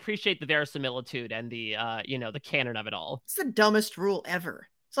rule, but I appreciate the verisimilitude and the, the canon of it all. It's the dumbest rule ever.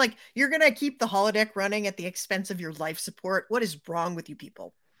 It's like, you're going to keep the holodeck running at the expense of your life support. What is wrong with you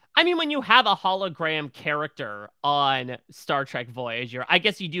people? I mean, when you have a hologram character on Star Trek Voyager, I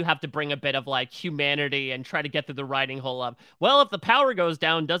guess you do have to bring a bit of, like, humanity and try to get through the writing hole of, well, if the power goes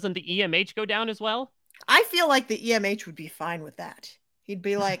down, doesn't the EMH go down as well? I feel like the EMH would be fine with that. He'd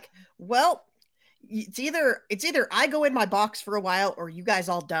be like, well, it's either I go in my box for a while or you guys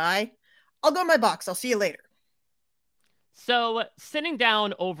all die. I'll go in my box. I'll see you later. So, sitting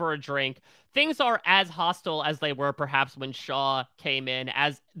down over a drink, things are as hostile as they were perhaps when Shaw came in,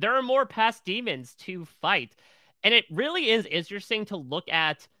 as there are more past demons to fight. And it really is interesting to look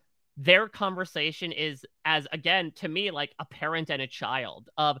at their conversation is as, again, to me, like a parent and a child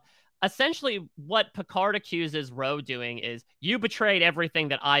of essentially what Picard accuses Ro doing is, you betrayed everything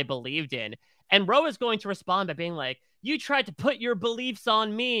that I believed in. And Ro is going to respond by being like, you tried to put your beliefs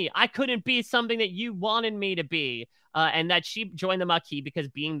on me. I couldn't be something that you wanted me to be. And that she joined the Maquis because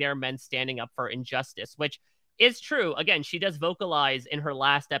being there meant standing up for injustice, which is true. Again, she does vocalize in her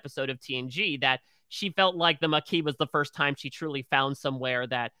last episode of TNG that she felt like the Maquis was the first time she truly found somewhere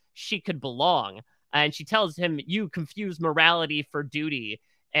that she could belong. And she tells him, you confuse morality for duty.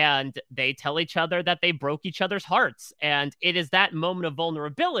 And they tell each other that they broke each other's hearts. And it is that moment of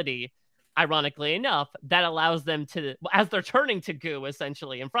vulnerability, ironically enough, that allows them to, as they're turning to goo,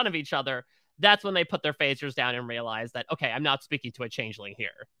 essentially, in front of each other, that's when they put their phasers down and realize that, okay, I'm not speaking to a changeling here.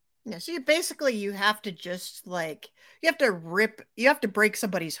 Yeah, so you have to just, like, you have to break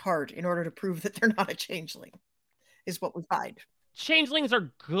somebody's heart in order to prove that they're not a changeling, is what we find. Changelings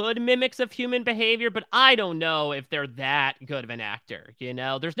are good mimics of human behavior, but I don't know if they're that good of an actor,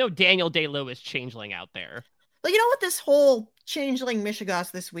 There's no Daniel Day-Lewis changeling out there. But you know what, this whole changeling Mishigas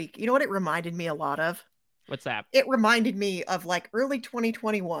this week, you know what it reminded me a lot of? What's that? It reminded me of, like, early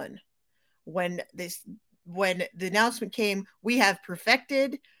 2021. When the announcement came, we have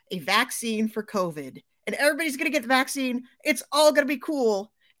perfected a vaccine for COVID and everybody's going to get the vaccine. It's all going to be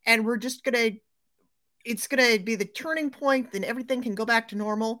cool. And it's going to be the turning point. Then everything can go back to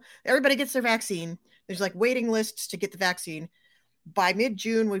normal. Everybody gets their vaccine. There's like waiting lists to get the vaccine. By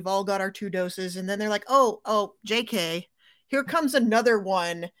mid-June, we've all got our 2 doses. And then they're like, oh, JK, here comes another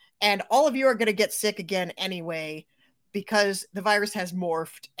one. And all of you are going to get sick again anyway, because the virus has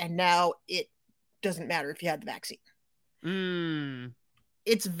morphed and now it doesn't matter if you had the vaccine.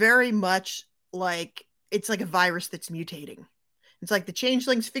 It's very much like, it's like a virus that's mutating. It's like the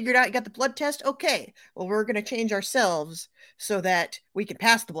changelings figured out you got the blood test. Okay, well, we're going to change ourselves so that we can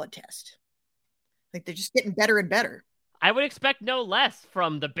pass the blood test. Like, they're just getting better and better. I would expect no less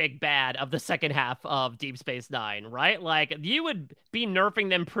from the big bad of the second half of Deep Space Nine, right? Like, you would be nerfing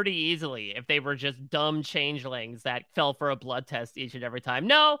them pretty easily if they were just dumb changelings that fell for a blood test each and every time.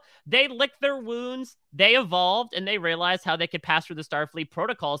 No, they licked their wounds, they evolved, and they realized how they could pass through the Starfleet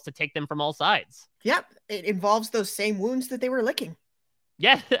protocols to take them from all sides. Yep, it involves those same wounds that they were licking.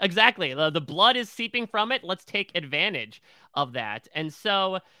 Yeah, exactly. The blood is seeping from it. Let's take advantage of that. And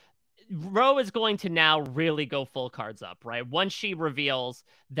so Ro is going to now really go full cards up, right? Once she reveals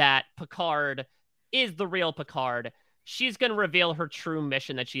that Picard is the real Picard, she's going to reveal her true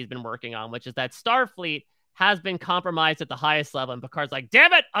mission that she's been working on, which is that Starfleet has been compromised at the highest level. And Picard's like,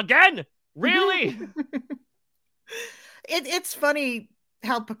 damn it, again? Really? It's funny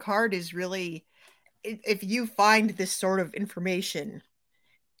how Picard is really, if you find this sort of information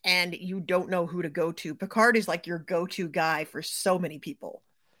and you don't know who to go to, Picard is like your go-to guy for so many people.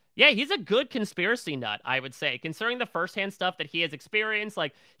 Yeah, he's a good conspiracy nut, I would say, considering the firsthand stuff that he has experienced.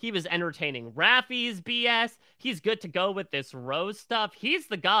 Like, he was entertaining Raffi's BS. He's good to go with this Ro stuff. He's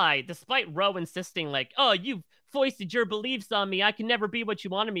the guy, despite Ro insisting, like, oh, you've foisted your beliefs on me. I can never be what you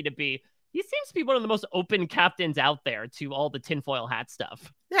wanted me to be. He seems to be one of the most open captains out there to all the tinfoil hat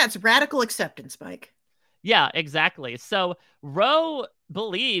stuff. Yeah, it's radical acceptance, Mike. Yeah, exactly. So Ro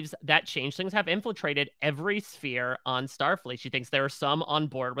believes that changelings have infiltrated every sphere on Starfleet. She thinks there are some on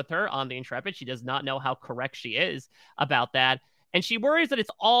board with her on the Intrepid. She does not know how correct she is about that. And she worries that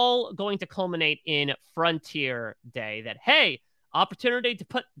it's all going to culminate in Frontier Day. That, hey, opportunity to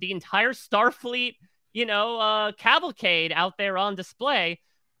put the entire Starfleet, cavalcade out there on display.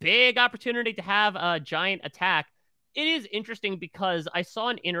 Big opportunity to have a giant attack. It is interesting because I saw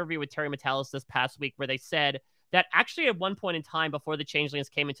an interview with Terry Metalis this past week where they said that actually at one point in time before the changelings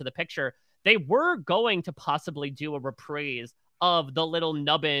came into the picture, they were going to possibly do a reprise of the little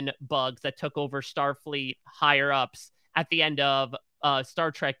nubbin bugs that took over Starfleet higher ups at the end of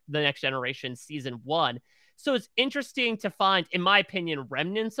Star Trek The Next Generation Season 1. So it's interesting to find, in my opinion,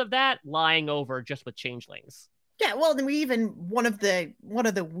 remnants of that lying over just with changelings. Yeah, well, then we even one of the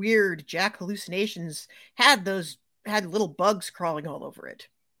weird Jack hallucinations had little bugs crawling all over it.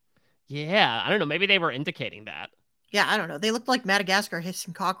 Yeah, I don't know. Maybe they were indicating that. Yeah, I don't know. They looked like Madagascar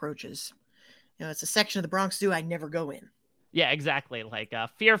hissing cockroaches. It's a section of the Bronx Zoo I never go in. Yeah, exactly. Like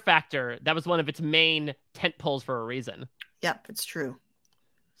Fear Factor, that was one of its main tent poles for a reason. Yep, it's true.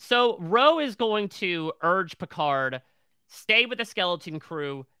 So Ro is going to urge Picard, stay with the skeleton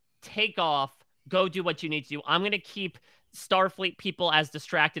crew, take off, go do what you need to do. I'm going to keep Starfleet people as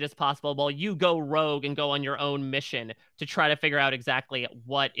distracted as possible while you go rogue and go on your own mission to try to figure out exactly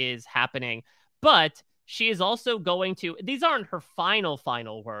what is happening. But she is also going to, these aren't her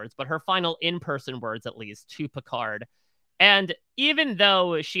final words, but her final in-person words, at least, to Picard. And even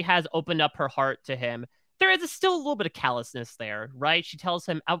though she has opened up her heart to him, there is still a little bit of callousness there, right? She tells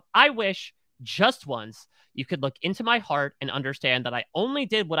him, I wish just once you could look into my heart and understand that I only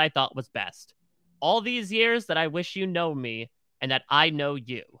did what I thought was best. All these years that I wish you know me and that I know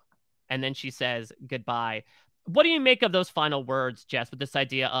you. And then she says goodbye. What do you make of those final words, Jess, with this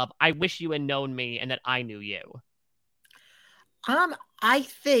idea of I wish you had known me and that I knew you? I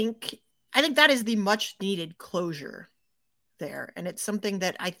think that is the much needed closure there. And it's something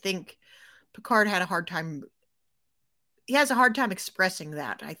that I think Picard had a hard time. He has a hard time expressing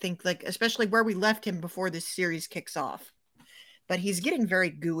that. I think, like, especially where we left him before this series kicks off. But he's getting very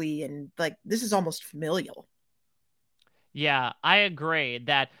gooey and like this is almost familial. Yeah, I agree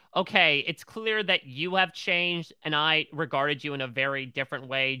that, okay, it's clear that you have changed and I regarded you in a very different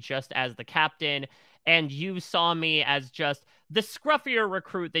way just as the captain, and you saw me as just the scruffier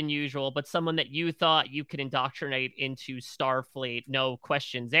recruit than usual, but someone that you thought you could indoctrinate into Starfleet, no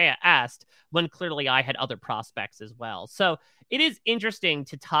questions asked, when clearly I had other prospects as well. So it is interesting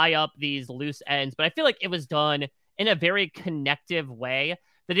to tie up these loose ends, but I feel like it was done in a very connective way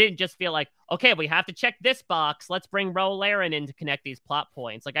that didn't just feel like, okay, we have to check this box. Let's bring Ro Laren in to connect these plot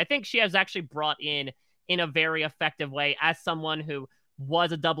points. Like, I think she has actually brought in a very effective way as someone who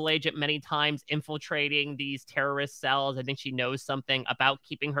was a double agent many times infiltrating these terrorist cells. I think she knows something about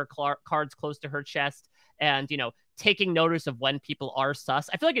keeping her cards close to her chest and, taking notice of when people are sus.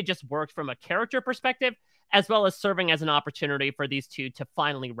 I feel like it just worked from a character perspective, as well as serving as an opportunity for these two to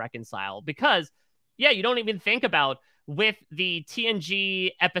finally reconcile. Because, yeah, you don't even think about with the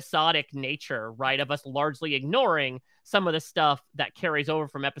TNG episodic nature, right, of us largely ignoring some of the stuff that carries over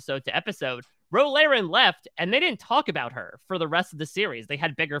from episode to episode. Ro Laren left, and they didn't talk about her for the rest of the series. They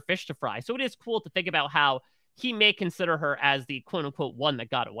had bigger fish to fry. So it is cool to think about how he may consider her as the quote-unquote one that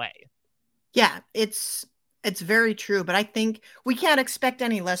got away. Yeah, it's very true, but I think we can't expect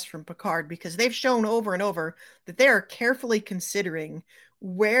any less from Picard because they've shown over and over that they are carefully considering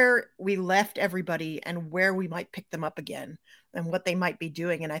where we left everybody and where we might pick them up again and what they might be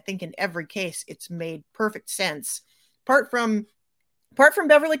doing. And I think in every case, it's made perfect sense. Apart from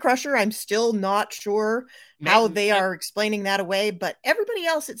Beverly Crusher, I'm still not sure how they are explaining that away, but everybody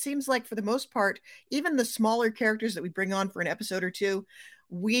else, it seems like for the most part, even the smaller characters that we bring on for an episode or two,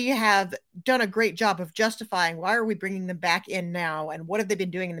 we have done a great job of justifying why are we bringing them back in now and what have they been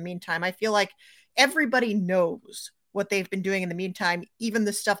doing in the meantime. I feel like everybody knows what they've been doing in the meantime, even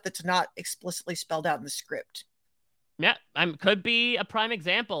the stuff that's not explicitly spelled out in the script. Yeah, could be a prime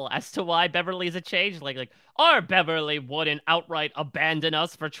example as to why Beverly's a changeling. Like, our Beverly wouldn't outright abandon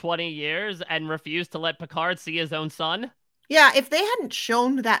us for 20 years and refuse to let Picard see his own son. Yeah, if they hadn't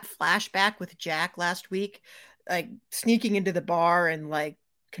shown that flashback with Jack last week, like sneaking into the bar and like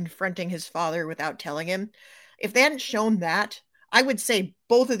confronting his father without telling him, if they hadn't shown that, I would say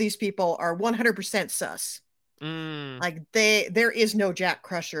both of these people are 100% sus. Like there is no Jack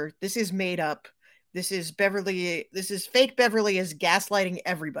Crusher. This is made up. This is Beverly. This is fake Beverly is gaslighting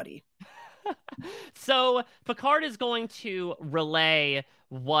everybody. So Picard is going to relay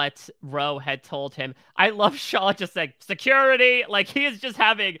what Ro had told him. I love Shaw just like, security. Like, he is just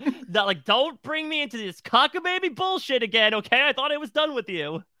having that, like, don't bring me into this cockamamie bullshit again, okay? I thought I was done with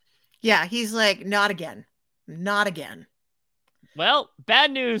you. Yeah, he's like, not again. Not again. Well,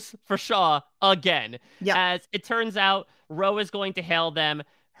 bad news for Shaw again. Yep. As it turns out, Ro is going to hail them.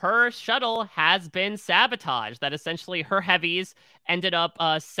 Her shuttle has been sabotaged. That essentially her heavies ended up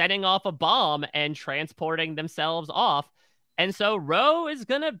setting off a bomb and transporting themselves off. And so Ro is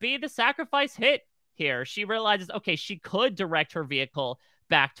going to be the sacrifice hit here. She realizes, okay, she could direct her vehicle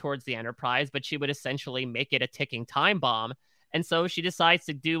back towards the Enterprise, but she would essentially make it a ticking time bomb. And so she decides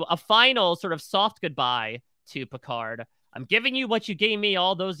to do a final sort of soft goodbye to Picard. I'm giving you what you gave me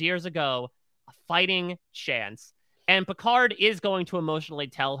all those years ago, a fighting chance. And Picard is going to emotionally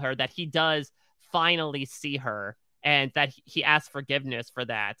tell her that he does finally see her and that he asks forgiveness for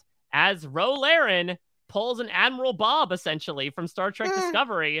that. As Ro Laren pulls an Admiral Bob, essentially, from Star Trek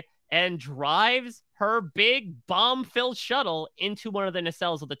Discovery and drives her big bomb-filled shuttle into one of the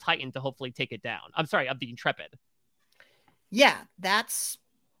nacelles of the Titan to hopefully take it down. I'm sorry, of the Intrepid. Yeah, that's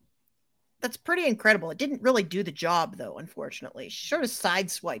pretty incredible. It didn't really do the job, though, unfortunately. She sort of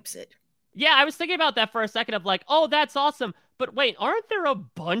sideswipes it. Yeah, I was thinking about that for a second of like, oh, that's awesome. But wait, aren't there a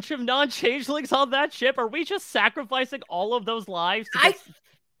bunch of non-changelings on that ship? Are we just sacrificing all of those lives?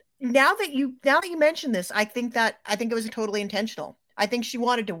 Now that you mention this, I think it was totally intentional. I think she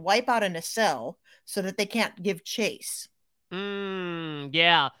wanted to wipe out a nacelle so that they can't give chase.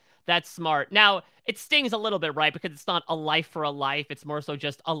 Yeah, that's smart. Now, it stings a little bit, right? Because it's not a life for a life. It's more so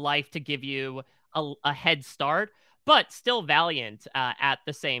just a life to give you a head start. But still valiant at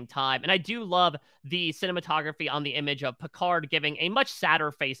the same time. And I do love the cinematography on the image of Picard giving a much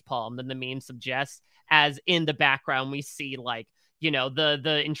sadder facepalm than the meme suggests, as in the background we see, like, you know,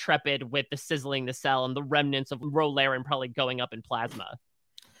 the Intrepid with the sizzling nacelle and the remnants of Ro Laren probably going up in plasma.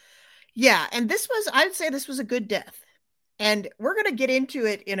 Yeah, and I would say this was a good death. And we're going to get into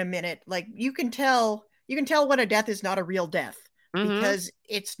it in a minute. Like, you can tell when a death is not a real death because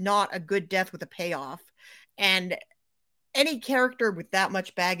it's not a good death with a payoff. And any character with that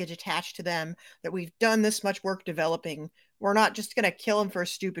much baggage attached to them that we've done this much work developing, we're not just going to kill him for a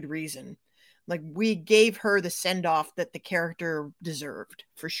stupid reason. Like, we gave her the send-off that the character deserved,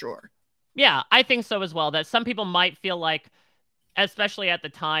 for sure. Yeah, I think so as well. That some people might feel like, especially at the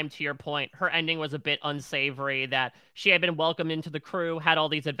time, to your point, her ending was a bit unsavory, that she had been welcomed into the crew, had all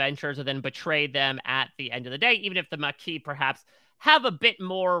these adventures, and then betrayed them at the end of the day, even if the Maquis perhaps have a bit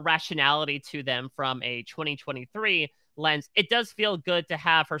more rationality to them from a 2023 lens. It does feel good to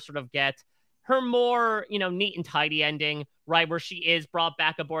have her sort of get her more, you know, neat and tidy ending, right? Where she is brought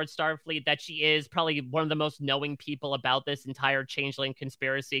back aboard Starfleet, that she is probably one of the most knowing people about this entire changeling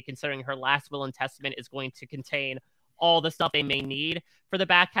conspiracy, considering her last will and testament is going to contain all the stuff they may need for the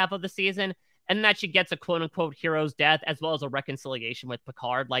back half of the season. And that she gets a quote unquote hero's death, as well as a reconciliation with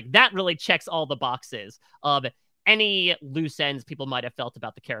Picard. Like, that really checks all the boxes of any loose ends people might have felt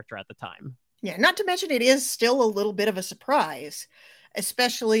about the character at the time. Yeah, not to mention it is still a little bit of a surprise,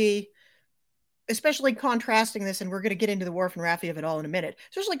 especially contrasting this, and we're going to get into the Worf and Raffi of it all in a minute,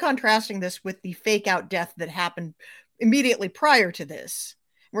 especially contrasting this with the fake out death that happened immediately prior to this.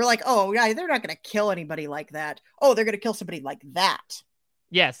 We're like, oh, yeah, they're not going to kill anybody like that. Oh, they're going to kill somebody like that.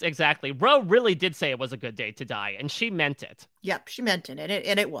 Yes, exactly. Ro really did say it was a good day to die, and she meant it. Yep, she meant it,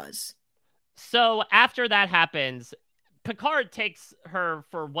 and it was. So after that happens, Picard takes her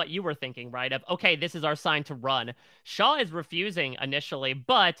for what you were thinking, right? Of, okay, this is our sign to run. Shaw is refusing initially,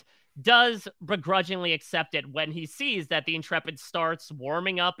 but does begrudgingly accept it when he sees that the Intrepid starts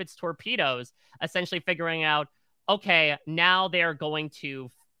warming up its torpedoes, essentially figuring out, okay, now they're going to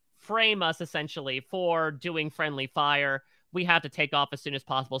frame us essentially for doing friendly fire. We have to take off as soon as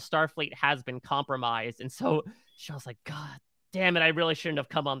possible. Starfleet has been compromised. And so Shaw's like, God damn it, I really shouldn't have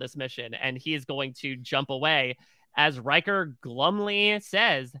come on this mission. And he is going to jump away. as Riker glumly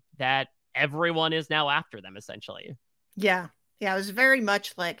says that everyone is now after them, essentially. Yeah. Yeah, it was very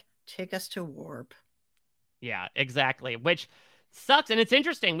much like, take us to warp. Yeah, exactly. Which sucks. And it's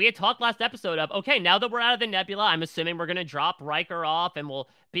interesting. We had talked last episode of, okay, now that we're out of the nebula, I'm assuming we're going to drop Riker off and we'll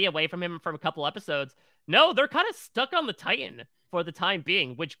be away from him for a couple episodes. No, they're kind of stuck on the Titan for the time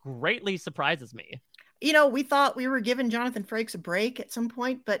being, which greatly surprises me. You know, we thought we were giving Jonathan Frakes a break at some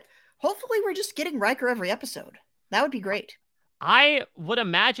point, but hopefully we're just getting Riker every episode. That would be great. I would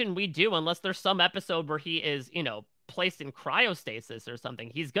imagine we do, unless there's some episode where he is, placed in cryostasis or something.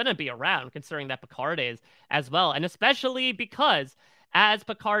 He's going to be around, considering that Picard is as well. And especially because as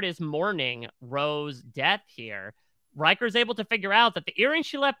Picard is mourning Ro's death here, Riker's able to figure out that the earring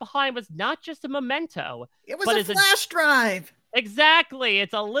she left behind was not just a memento. It was a flash drive. Exactly.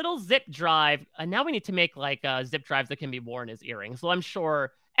 It's a little zip drive. And now we need to make zip drives that can be worn as earrings. So I'm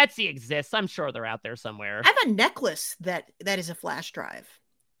sure Etsy exists. I'm sure they're out there somewhere. I have a necklace that is a flash drive.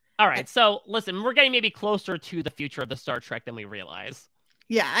 All right. So listen, we're getting maybe closer to the future of the Star Trek than we realize.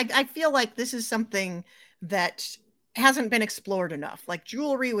 Yeah. I feel like this is something that hasn't been explored enough, like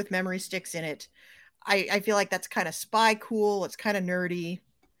jewelry with memory sticks in it. I feel like that's kind of spy cool. It's kind of nerdy.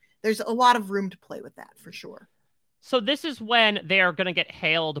 There's a lot of room to play with that for sure. So this is when they are going to get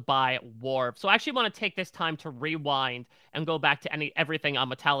hailed by Worf. So I actually want to take this time to rewind and go back to everything on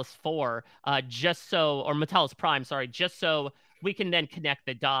Metalis 4, or Metalis Prime, just so we can then connect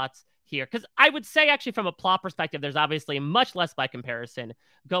the dots here. Because I would say, actually, from a plot perspective, there's obviously much less by comparison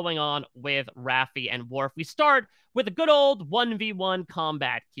going on with Raffi and Worf. We start with a good old 1v1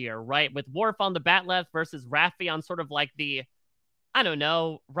 combat here, right? With Worf on the bat left versus Raffi on sort of like the, I don't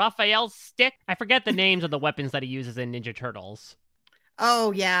know, Raphael's stick? I forget the names of the weapons that he uses in Ninja Turtles.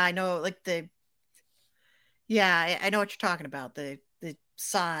 Oh, yeah, I know. I know what you're talking about. The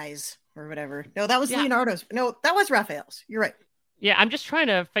size or whatever. No, that was Leonardo's. No, that was Raphael's. You're right. Yeah, I'm just trying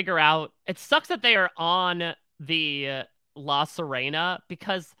to figure out. It sucks that they are on the La Serena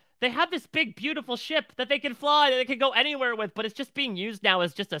because they have this big, beautiful ship that they can fly, that they can go anywhere with, but it's just being used now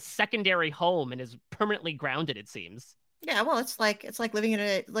as just a secondary home and is permanently grounded, it seems. Yeah, well, it's like living in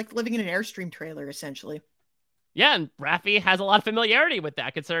an Airstream trailer, essentially. Yeah, and Raffi has a lot of familiarity with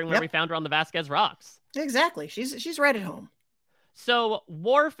that, considering where we found her on the Vasquez Rocks. Exactly. She's right at home. So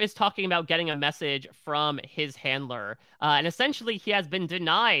Worf is talking about getting a message from his handler, and essentially he has been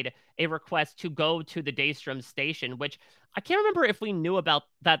denied a request to go to the Daystrom station, which I can't remember if we knew about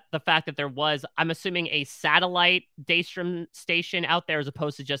that. The fact that there was, I'm assuming, a satellite Daystrom station out there as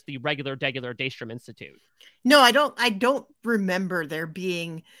opposed to just the regular Daystrom Institute. No, I don't remember there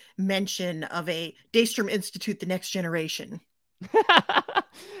being mention of a Daystrom Institute, the next generation.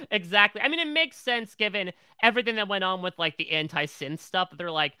 Exactly. I mean, it makes sense given everything that went on with like the anti-synth stuff. They're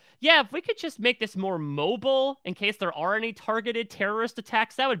like, yeah, if we could just make this more mobile in case there are any targeted terrorist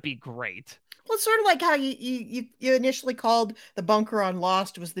attacks, that would be great. Well, it's sort of like how you initially called the bunker on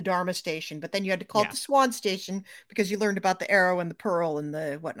Lost was the Dharma station, but then you had to call it the Swan station because you learned about the Arrow and the Pearl and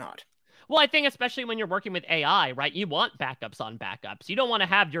the whatnot. Well, I think especially when you're working with AI, right? You want backups on backups. You don't want to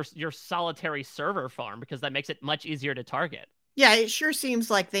have your solitary server farm because that makes it much easier to target. Yeah, it sure seems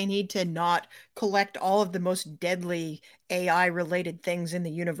like they need to not collect all of the most deadly AI-related things in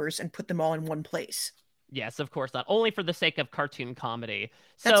the universe and put them all in one place. Yes, of course not. Only for the sake of cartoon comedy.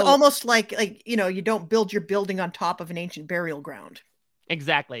 That's almost like you don't build your building on top of an ancient burial ground.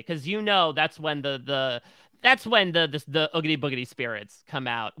 Exactly, because that's when the oogity boogity spirits come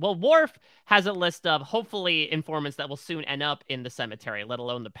out. Well, Worf has a list of hopefully informants that will soon end up in the cemetery, let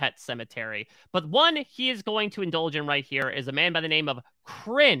alone the pet cemetery. But one he is going to indulge in right here is a man by the name of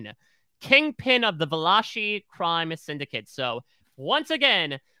Kryn, kingpin of the Valashi crime syndicate. So once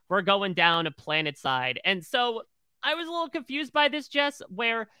again, we're going down a planet side. And so I was a little confused by this, Jess,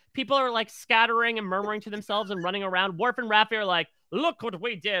 where people are like scattering and murmuring to themselves and running around. Worf and Raffi are like, look what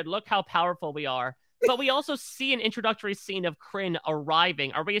we did. Look how powerful we are. But we also see an introductory scene of Kryn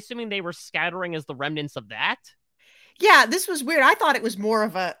arriving. Are we assuming they were scattering as the remnants of that? Yeah, this was weird. I thought it was more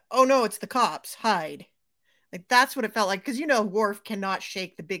of a, oh no, it's the cops, hide. Like, that's what it felt like. Because, Worf cannot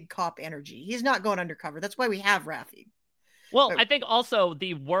shake the big cop energy. He's not going undercover. That's why we have Raffi. Well, I think also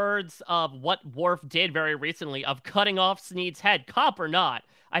the words of what Worf did very recently of cutting off Sneed's head, cop or not,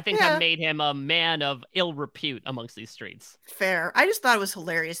 I think have made him a man of ill repute amongst these streets. Fair. I just thought it was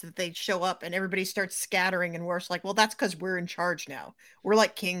hilarious that they show up and everybody starts scattering and Worf's like, well, that's because we're in charge now. We're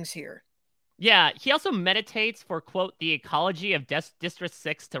like kings here. Yeah, he also meditates for, quote, the ecology of District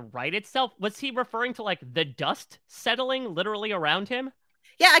 6 to right itself. Was he referring to, like, the dust settling literally around him?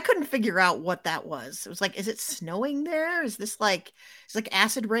 Yeah, I couldn't figure out what that was. It was like, is it snowing there? Is this like, it's like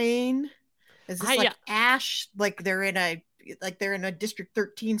acid rain? Is this like Ash? Like they're in a District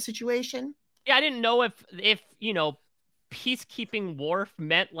 13 situation? Yeah, I didn't know if peacekeeping Worf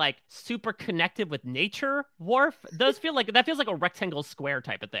meant like super connected with nature. Worf does feel like that feels like a rectangle square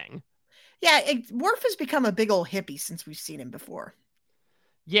type of thing. Yeah, Worf has become a big old hippie since we've seen him before.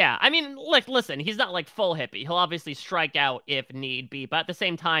 Yeah, I mean, like, listen, he's not like full hippie. He'll obviously strike out if need be, but at the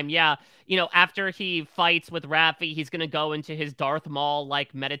same time, yeah, after he fights with Raffi, he's gonna go into his Darth Maul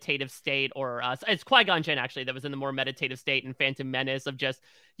like meditative state, or it's Qui-Gon Jinn actually that was in the more meditative state in Phantom Menace of just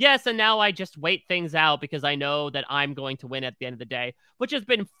yes, and now I just wait things out because I know that I'm going to win at the end of the day, which has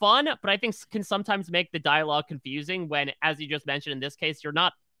been fun, but I think can sometimes make the dialogue confusing when, as you just mentioned in this case, you're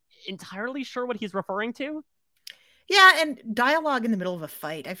not entirely sure what he's referring to. Yeah, and dialogue in the middle of a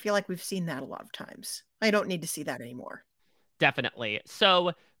fight. I feel like we've seen that a lot of times. I don't need to see that anymore. Definitely.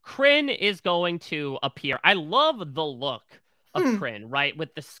 So Kryn is going to appear. I love the look of Kryn, right?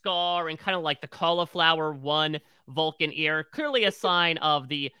 With the scar and kind of like the cauliflower one Vulcan ear. Clearly a sign of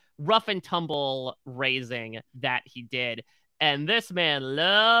the rough and tumble raising that he did. And this man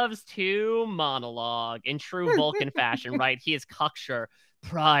loves to monologue in true Vulcan fashion, right? He is cocksure.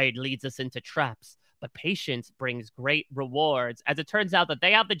 Pride leads us into traps, but patience brings great rewards. As it turns out that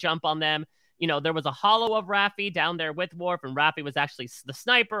they have the jump on them. There was a hollow of Raffi down there with Worf, and Raffi was actually the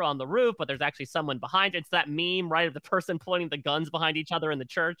sniper on the roof, but there's actually someone behind it. It's that meme, right, of the person pointing the guns behind each other in the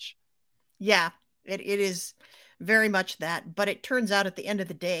church. Yeah, it is very much that. But it turns out at the end of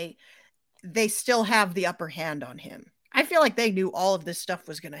the day, they still have the upper hand on him. I feel like they knew all of this stuff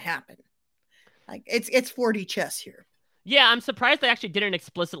was going to happen. Like it's 4D chess here. Yeah, I'm surprised they actually didn't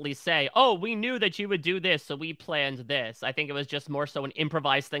explicitly say, oh, we knew that you would do this, so we planned this. I think it was just more so an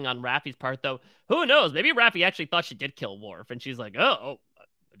improvised thing on Raffi's part, though. Who knows? Maybe Raffi actually thought she did kill Worf, and she's like, oh,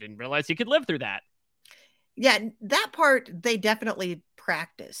 I didn't realize he could live through that. Yeah, that part they definitely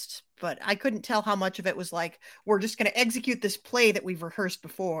practiced, but I couldn't tell how much of it was like, we're just going to execute this play that we've rehearsed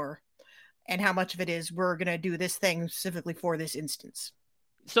before, and how much of it is we're going to do this thing specifically for this instance.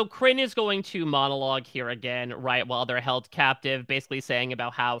 So Kryn is going to monologue here again, right, while they're held captive, basically saying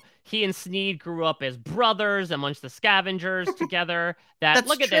about how he and Sneed grew up as brothers amongst the scavengers together. That's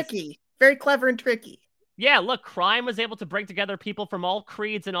look tricky. At this. Very clever and tricky. Yeah, look, crime was able to bring together people from all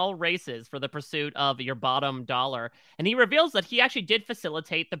creeds and all races for the pursuit of your bottom dollar. And he reveals that he actually did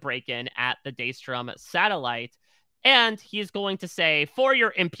facilitate the break-in at the Daystrom satellite. And he's going to say, for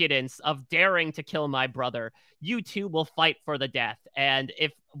your impudence of daring to kill my brother, you two will fight for the death. And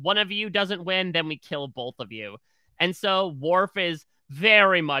if one of you doesn't win, then we kill both of you. And so Worf is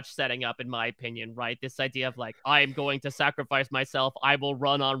very much setting up, in my opinion, right? This idea of like, I am going to sacrifice myself. I will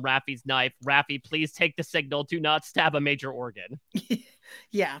run on Raffi's knife. Raffi, please take the signal. Do not stab a major organ.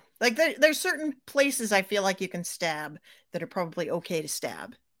 Yeah. Like there's certain places I feel like you can stab that are probably okay to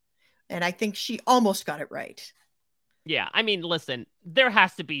stab. And I think she almost got it right. Yeah, I mean, listen, there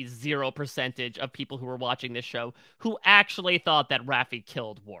has to be 0% of people who were watching this show who actually thought that Raffi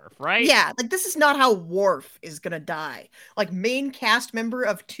killed Worf, right? Yeah, like this is not how Worf is gonna die. Like main cast member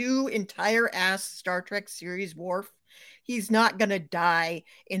of 2 entire ass Star Trek series Worf, he's not gonna die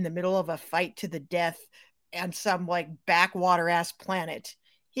in the middle of a fight to the death on some like backwater ass planet.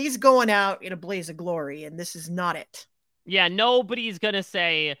 He's going out in a blaze of glory, and this is not it. Yeah, nobody's gonna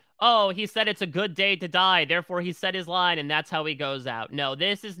say, oh, he said it's a good day to die, therefore he said his line, and that's how he goes out. No,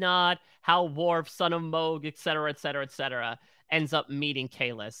 this is not how Worf, son of Mogh, etc., ends up meeting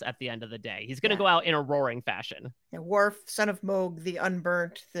Kahless at the end of the day. He's gonna go out in a roaring fashion. Yeah, Worf, son of Mogh, the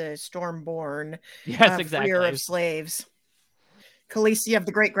unburnt, the stormborn, yes, exactly. Freer of slaves. Khaleesi of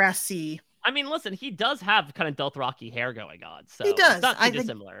the Great Grass Sea. I mean, listen, he does have kind of Dothraki hair going on, so he does. It's not too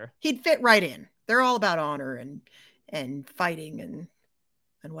dissimilar. He'd fit right in. They're all about honor and fighting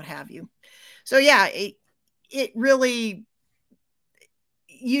and what have you. So yeah, it really,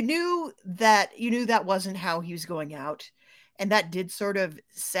 you knew that wasn't how he was going out, and that did sort of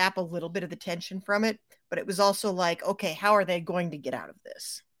sap a little bit of the tension from it, but it was also like, okay, how are they going to get out of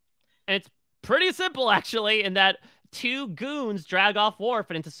this? And it's pretty simple, actually, in that 2 goons drag off Worf,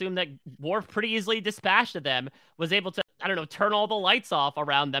 and it's assumed that Worf pretty easily dispatched them, was able to, turn all the lights off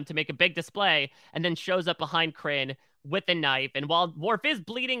around them to make a big display, and then shows up behind Kryn with a knife. And while Worf is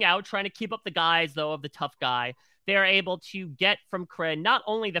bleeding out, trying to keep up the guise, though, of the tough guy, they're able to get from Kryn not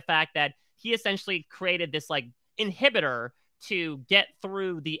only the fact that he essentially created this, like, inhibitor to get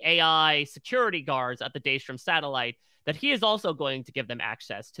through the AI security guards at the Daystrom satellite, that he is also going to give them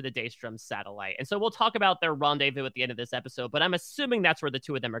access to the Daystrom satellite. And so we'll talk about their rendezvous at the end of this episode, but I'm assuming that's where the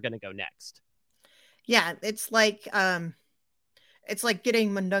 2 of them are going to go next. Yeah, it's like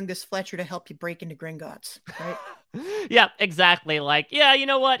getting Mundungus Fletcher to help you break into Gringotts, right? Yeah, exactly. Like, yeah, you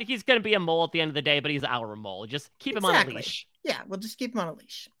know what? He's going to be a mole at the end of the day, but he's our mole. Just keep him on a leash. Yeah, we'll just keep him on a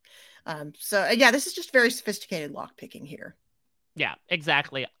leash. Yeah, this is just very sophisticated lock picking here. Yeah,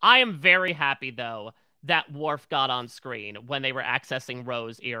 exactly. I am very happy, though, that Worf got on screen when they were accessing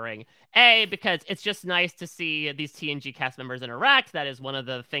Ro's earring. A, because it's just nice to see these TNG cast members interact. That is one of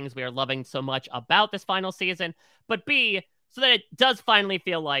the things we are loving so much about this final season. But B, so that it does finally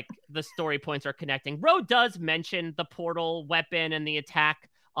feel like the story points are connecting. Ro does mention the portal weapon and the attack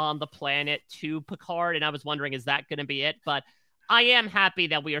on the planet to Picard, and I was wondering, is that going to be it? But I am happy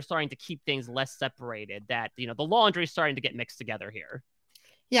that we are starting to keep things less separated, that, the laundry is starting to get mixed together here.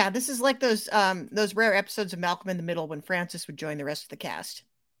 Yeah, this is like those rare episodes of Malcolm in the Middle when Francis would join the rest of the cast.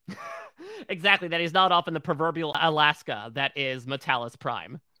 Exactly, that he's not off in the proverbial Alaska that is Metalis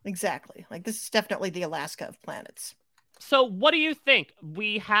Prime. Exactly. Like, this is definitely the Alaska of planets. So what do you think?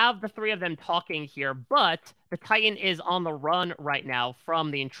 We have the three of them talking here, but the Titan is on the run right now from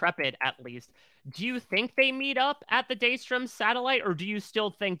the Intrepid, at least. Do you think they meet up at the Daystrom satellite, or do you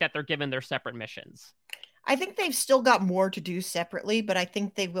still think that they're given their separate missions? I think they've still got more to do separately, but I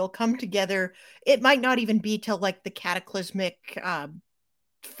think they will come together. It might not even be till like the cataclysmic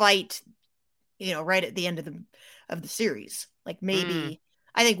fight, right at the end of the series. Like maybe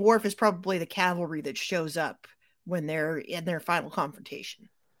I think Worf is probably the cavalry that shows up when they're in their final confrontation.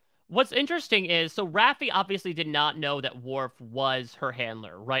 What's interesting is, so Raffi obviously did not know that Worf was her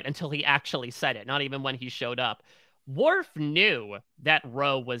handler, right? Until he actually said it, not even when he showed up. Worf knew that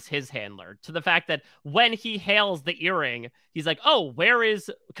Ro was his handler, to the fact that when he hails the earring, he's like, oh, where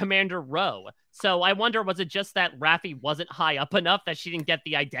is Commander Ro? So I wonder, was it just that Raffi wasn't high up enough that she didn't get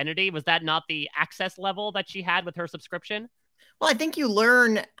the identity? Was that not the access level that she had with her subscription? Well, I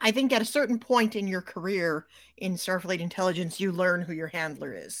think at a certain point in your career in Starfleet Intelligence, you learn who your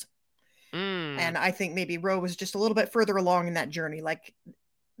handler is. And I think maybe Ro was just a little bit further along in that journey. Like,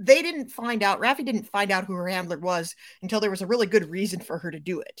 Raffi didn't find out who her handler was until there was a really good reason for her to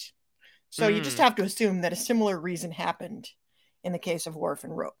do it. So you just have to assume that a similar reason happened in the case of Worf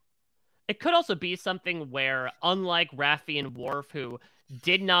and Ro. It could also be something where, unlike Raffi and Worf, who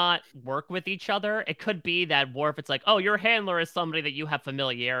did not work with each other, it could be that Worf, it's like, oh, your handler is somebody that you have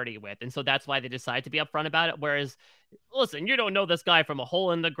familiarity with. And so that's why they decide to be upfront about it. Whereas, listen, you don't know this guy from a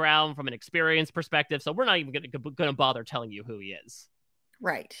hole in the ground, from an experience perspective, so we're not even going to bother telling you who he is.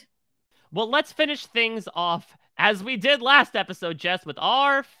 Right. Well, let's finish things off as we did last episode, Jess, with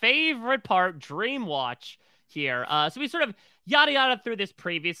our favorite part, Dream Watch here. So we sort of yada through this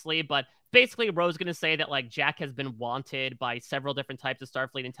previously, but basically Ro's going to say that like Jack has been wanted by several different types of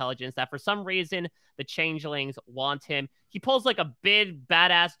Starfleet intelligence, that for some reason the changelings want him. He pulls like a big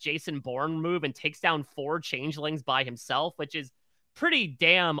badass Jason Bourne move and takes down 4 changelings by himself, which is pretty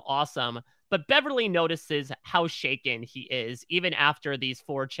damn awesome. But Beverly notices how shaken he is, even after these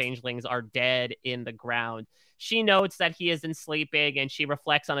 4 changelings are dead in the ground. She notes that he isn't sleeping, and she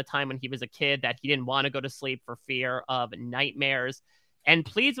reflects on a time when he was a kid that he didn't want to go to sleep for fear of nightmares, and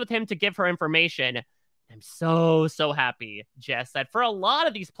pleads with him to give her information. I'm so happy, Jess, that for a lot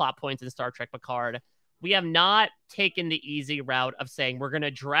of these plot points in Star Trek Picard, we have not taken the easy route of saying we're going to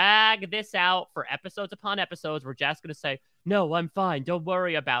drag this out for episodes upon episodes. We're just going to say, no, I'm fine, don't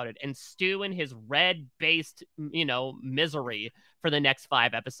worry about it, and stew in his red-based, misery for the next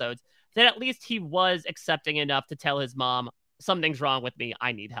 5 episodes. That at least he was accepting enough to tell his mom, something's wrong with me,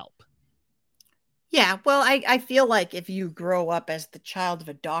 I need help. Yeah, well, I feel like if you grow up as the child of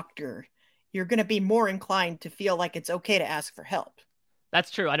a doctor, you're going to be more inclined to feel like it's okay to ask for help.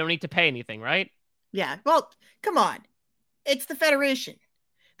 That's true. I don't need to pay anything, right? Yeah, well, come on. It's the Federation.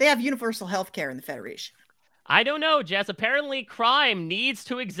 They have universal health care in the Federation. I don't know, Jess. Apparently crime needs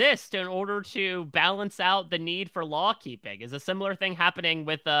to exist in order to balance out the need for law keeping. Is a similar thing happening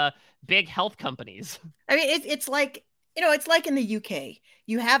with big health companies? I mean, it's like, it's like in the UK.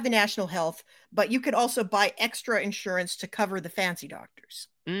 You have the national health, but you could also buy extra insurance to cover the fancy doctors.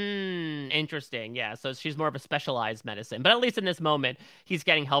 Interesting. Yeah, so she's more of a specialized medicine. But at least in this moment, he's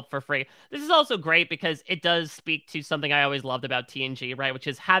getting help for free. This is also great because it does speak to something I always loved about TNG, right? Which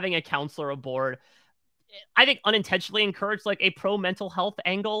is having a counselor aboard. I think unintentionally encouraged like a pro mental health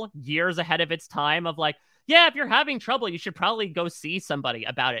angle years ahead of its time of like, yeah, if you're having trouble, you should probably go see somebody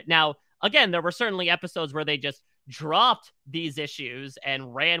about it. Now, again, there were certainly episodes where they just dropped these issues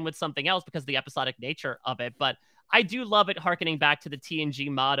and ran with something else because of the episodic nature of it. But I do love it harkening back to the TNG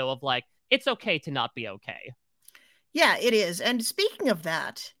motto of like, it's okay to not be okay. Yeah, it is. And speaking of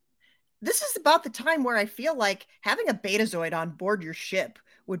that, this is about the time where I feel like having a Betazoid on board your ship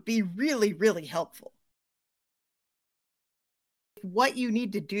would be really, really helpful. what you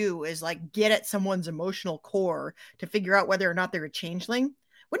need to do is like get at someone's emotional core to figure out whether or not they're a changeling,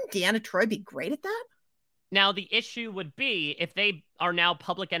 wouldn't Deanna Troi be great at that? Now, the issue would be if they are now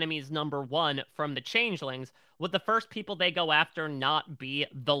public enemies number one from the changelings, would the first people they go after not be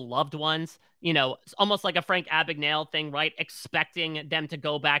the loved ones? You know, it's almost like a Frank Abagnale thing, right? Expecting them to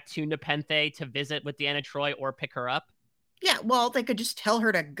go back to Nepenthe to visit with Deanna Troi or pick her up. Yeah, well, they could just tell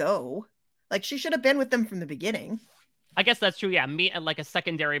her to go. Like, she should have been with them from the beginning. I guess that's true, yeah. Meet at like a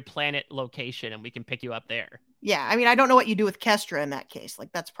secondary planet location and we can pick you up there. Yeah, I mean, I don't know what you do with Kestra in that case.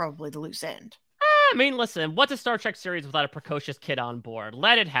 Like, that's probably the loose end. I mean, listen, what's a Star Trek series without a precocious kid on board?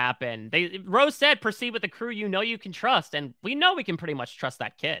 Let it happen. Rose said, proceed with the crew you know you can trust, and we know we can pretty much trust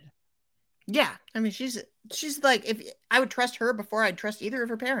that kid. Yeah, I mean, she's like, if I would trust her before I'd trust either of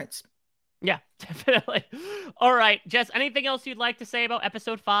her parents. Yeah, definitely. All right, Jess, anything else you'd like to say about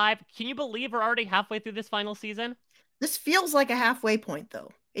episode 5? Can you believe we're already halfway through this final season? This feels like a halfway point,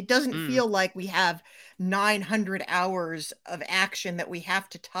 though. It doesn't feel like we have 900 hours of action that we have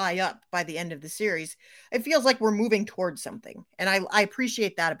to tie up by the end of the series. It feels like we're moving towards something. And I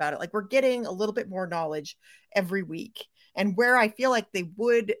appreciate that about it. Like, we're getting a little bit more knowledge every week. And where I feel like they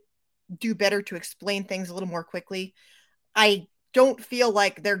would do better to explain things a little more quickly, I don't feel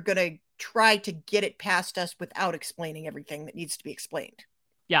like they're going to try to get it past us without explaining everything that needs to be explained.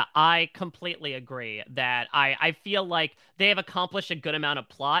 Yeah, I completely agree that I feel like they have accomplished a good amount of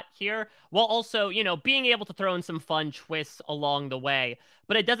plot here, while also, you know, being able to throw in some fun twists along the way.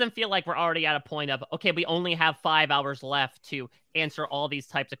 But it doesn't feel like we're already at a point of, okay, we only have 5 hours left to answer all these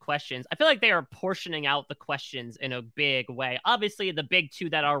types of questions. I feel like they are portioning out the questions in a big way. Obviously, the big two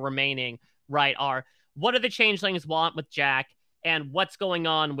that are remaining, right, are what do the changelings want with Jack, and what's going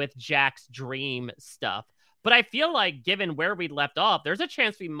on with Jack's dream stuff. But I feel like given where we left off, there's a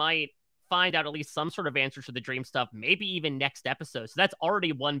chance we might find out at least some sort of answer to the dream stuff, maybe even next episode. So that's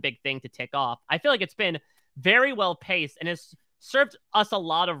already one big thing to tick off. I feel like it's been very well paced and has served us a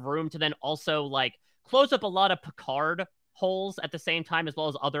lot of room to then also like close up a lot of Picard holes at the same time, as well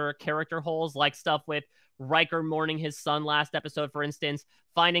as other character holes, like stuff with Riker mourning his son last episode, for instance,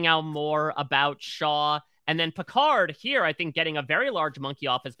 finding out more about Shaw. And then Picard here, I think, getting a very large monkey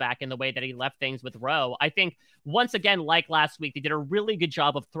off his back in the way that he left things with Ro. I think, once again, like last week, they did a really good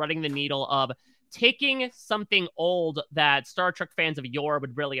job of threading the needle of taking something old that Star Trek fans of yore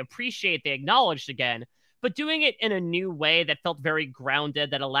would really appreciate, they acknowledged again, but doing it in a new way that felt very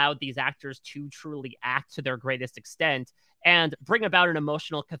grounded, that allowed these actors to truly act to their greatest extent and bring about an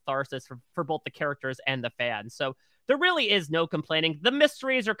emotional catharsis for both the characters and the fans. So there really is no complaining. The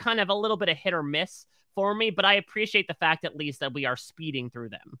mysteries are kind of a little bit of hit or miss for me, but I appreciate the fact at least that we are speeding through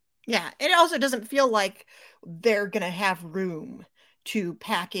them. Yeah, it also doesn't feel like they're going to have room to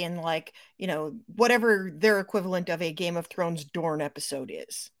pack in, like, you know, whatever their equivalent of a Game of Thrones Dorne episode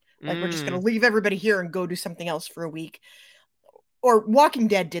is. Like, we're just going to leave everybody here and go do something else for a week. Or Walking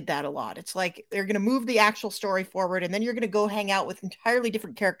Dead did that a lot. It's like they're going to move the actual story forward, and then you're going to go hang out with entirely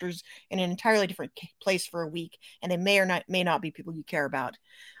different characters in an entirely different place for a week, and they may not be people you care about.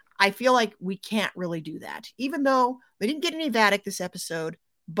 I feel like we can't really do that, even though we didn't get any Vadic this episode,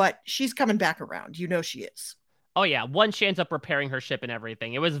 but she's coming back around. You know she is. Oh, yeah. Once she ends up repairing her ship and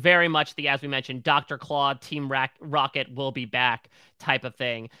everything, it was very much the, as we mentioned, Dr. Claude, Team Rocket will be back type of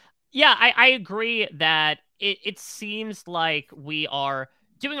thing. Yeah, I agree that it seems like we are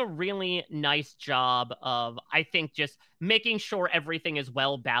doing a really nice job of, I think, just making sure everything is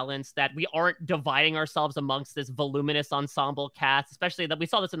well balanced, that we aren't dividing ourselves amongst this voluminous ensemble cast, especially that we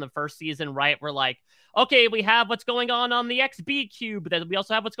saw this in the first season, right? We're like, okay, we have what's going on the XB cube, but then we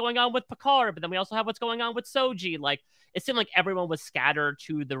also have what's going on with Picard, but then we also have what's going on with Soji. Like, it seemed like everyone was scattered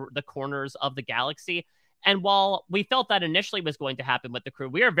to the corners of the galaxy. And while we felt that initially was going to happen with the crew,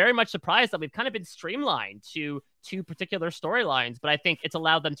 we are very much surprised that we've kind of been streamlined to two particular storylines. But I think it's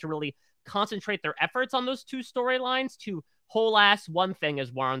allowed them to really concentrate their efforts on those two storylines to whole-ass one thing,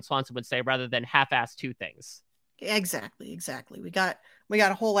 as Warren Swanson would say, rather than half-ass two things. Exactly. We got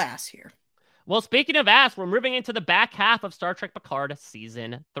a whole ass here. Well, speaking of ass, we're moving into the back half of Star Trek Picard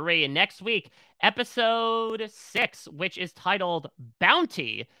Season 3. And next week, Episode 6, which is titled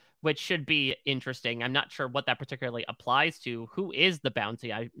Bounty, which should be interesting. I'm not sure what that particularly applies to. Who is the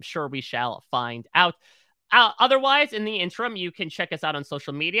bounty? I'm sure we shall find out. Otherwise, in the interim, you can check us out on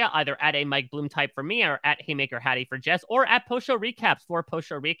social media, either at a Mike Bloom type for me or at Haymaker Hattie for Jess, or at Post Show Recaps for Post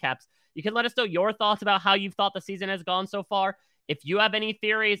Show Recaps. You can let us know your thoughts about how you've thought the season has gone so far. If you have any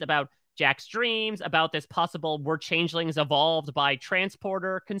theories about Jack's dreams, about this possible were changelings evolved by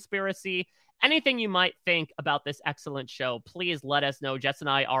transporter conspiracy, anything you might think about this excellent show, please let us know. Jess and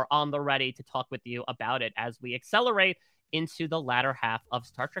I are on the ready to talk with you about it as we accelerate into the latter half of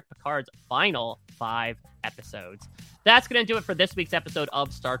Star Trek Picard's final 5 episodes. That's going to do it for this week's episode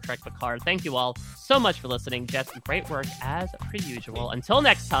of Star Trek Picard. Thank you all so much for listening. Jess, great work as per usual. Until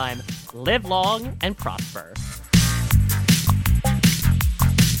next time, live long and prosper.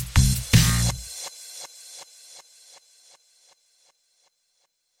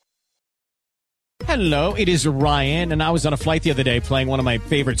 Hello, it is Ryan, and I was on a flight the other day playing one of my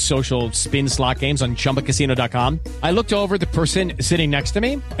favorite social spin slot games on ChumbaCasino.com. I looked over at the person sitting next to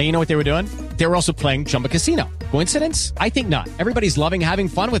me, and you know what they were doing? They were also playing Chumba Casino. Coincidence? I think not. Everybody's loving having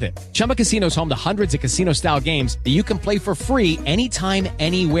fun with it. Chumba Casino is home to hundreds of casino-style games that you can play for free anytime,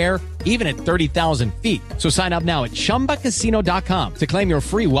 anywhere, even at 30,000 feet. So sign up now at ChumbaCasino.com to claim your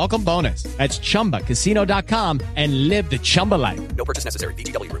free welcome bonus. That's ChumbaCasino.com and live the Chumba life. No purchase necessary.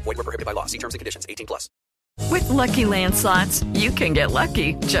 VGW. Void where prohibited by law. See terms and conditions. 18+. With Lucky Land Slots, you can get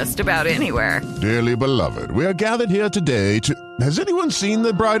lucky just about anywhere. Dearly beloved, we are gathered here today to... Has anyone seen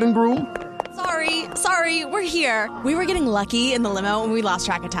the bride and groom? Sorry, we're here. We were getting lucky in the limo and we lost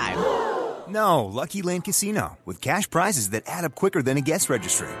track of time. No, Lucky Land Casino, with cash prizes that add up quicker than a guest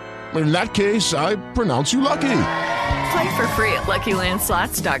registry. In that case, I pronounce you lucky. Play for free at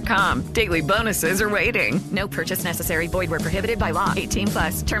LuckyLandSlots.com. Daily bonuses are waiting. No purchase necessary. Void where prohibited by law.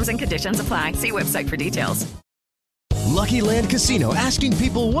 18+. Terms and conditions apply. See website for details. Lucky Land Casino, asking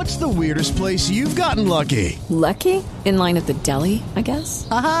people, what's the weirdest place you've gotten lucky? Lucky? In line at the deli, I guess?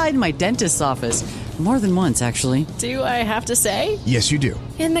 Aha, in my dentist's office. More than once, actually. Do I have to say? Yes, you do.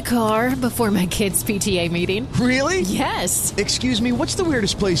 In the car before my kids' PTA meeting. Really? Yes. Excuse me, what's the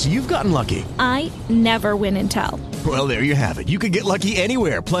weirdest place you've gotten lucky? I never win and tell. Well, there you have it. You can get lucky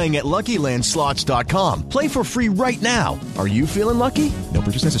anywhere, playing at LuckyLandSlots.com. Play for free right now. Are you feeling lucky? No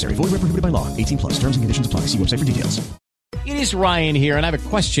purchase necessary. Void where prohibited by law. 18+. Terms and conditions apply. See website for details. It is Ryan here, and I have a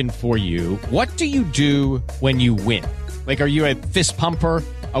question for you. What do you do when you win? Like, are you a fist pumper,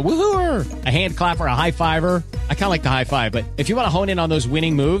 a woohooer, a hand clapper, a high fiver? I kind of like the high five, but if you want to hone in on those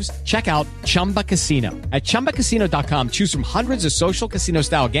winning moves, check out Chumba Casino. At ChumbaCasino.com, choose from hundreds of social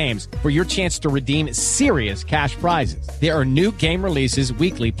casino-style games for your chance to redeem serious cash prizes. There are new game releases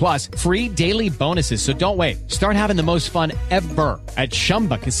weekly, plus free daily bonuses, so don't wait. Start having the most fun ever at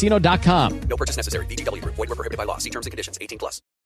ChumbaCasino.com. No purchase necessary. VGW. Void where prohibited by law. See terms and conditions. 18+.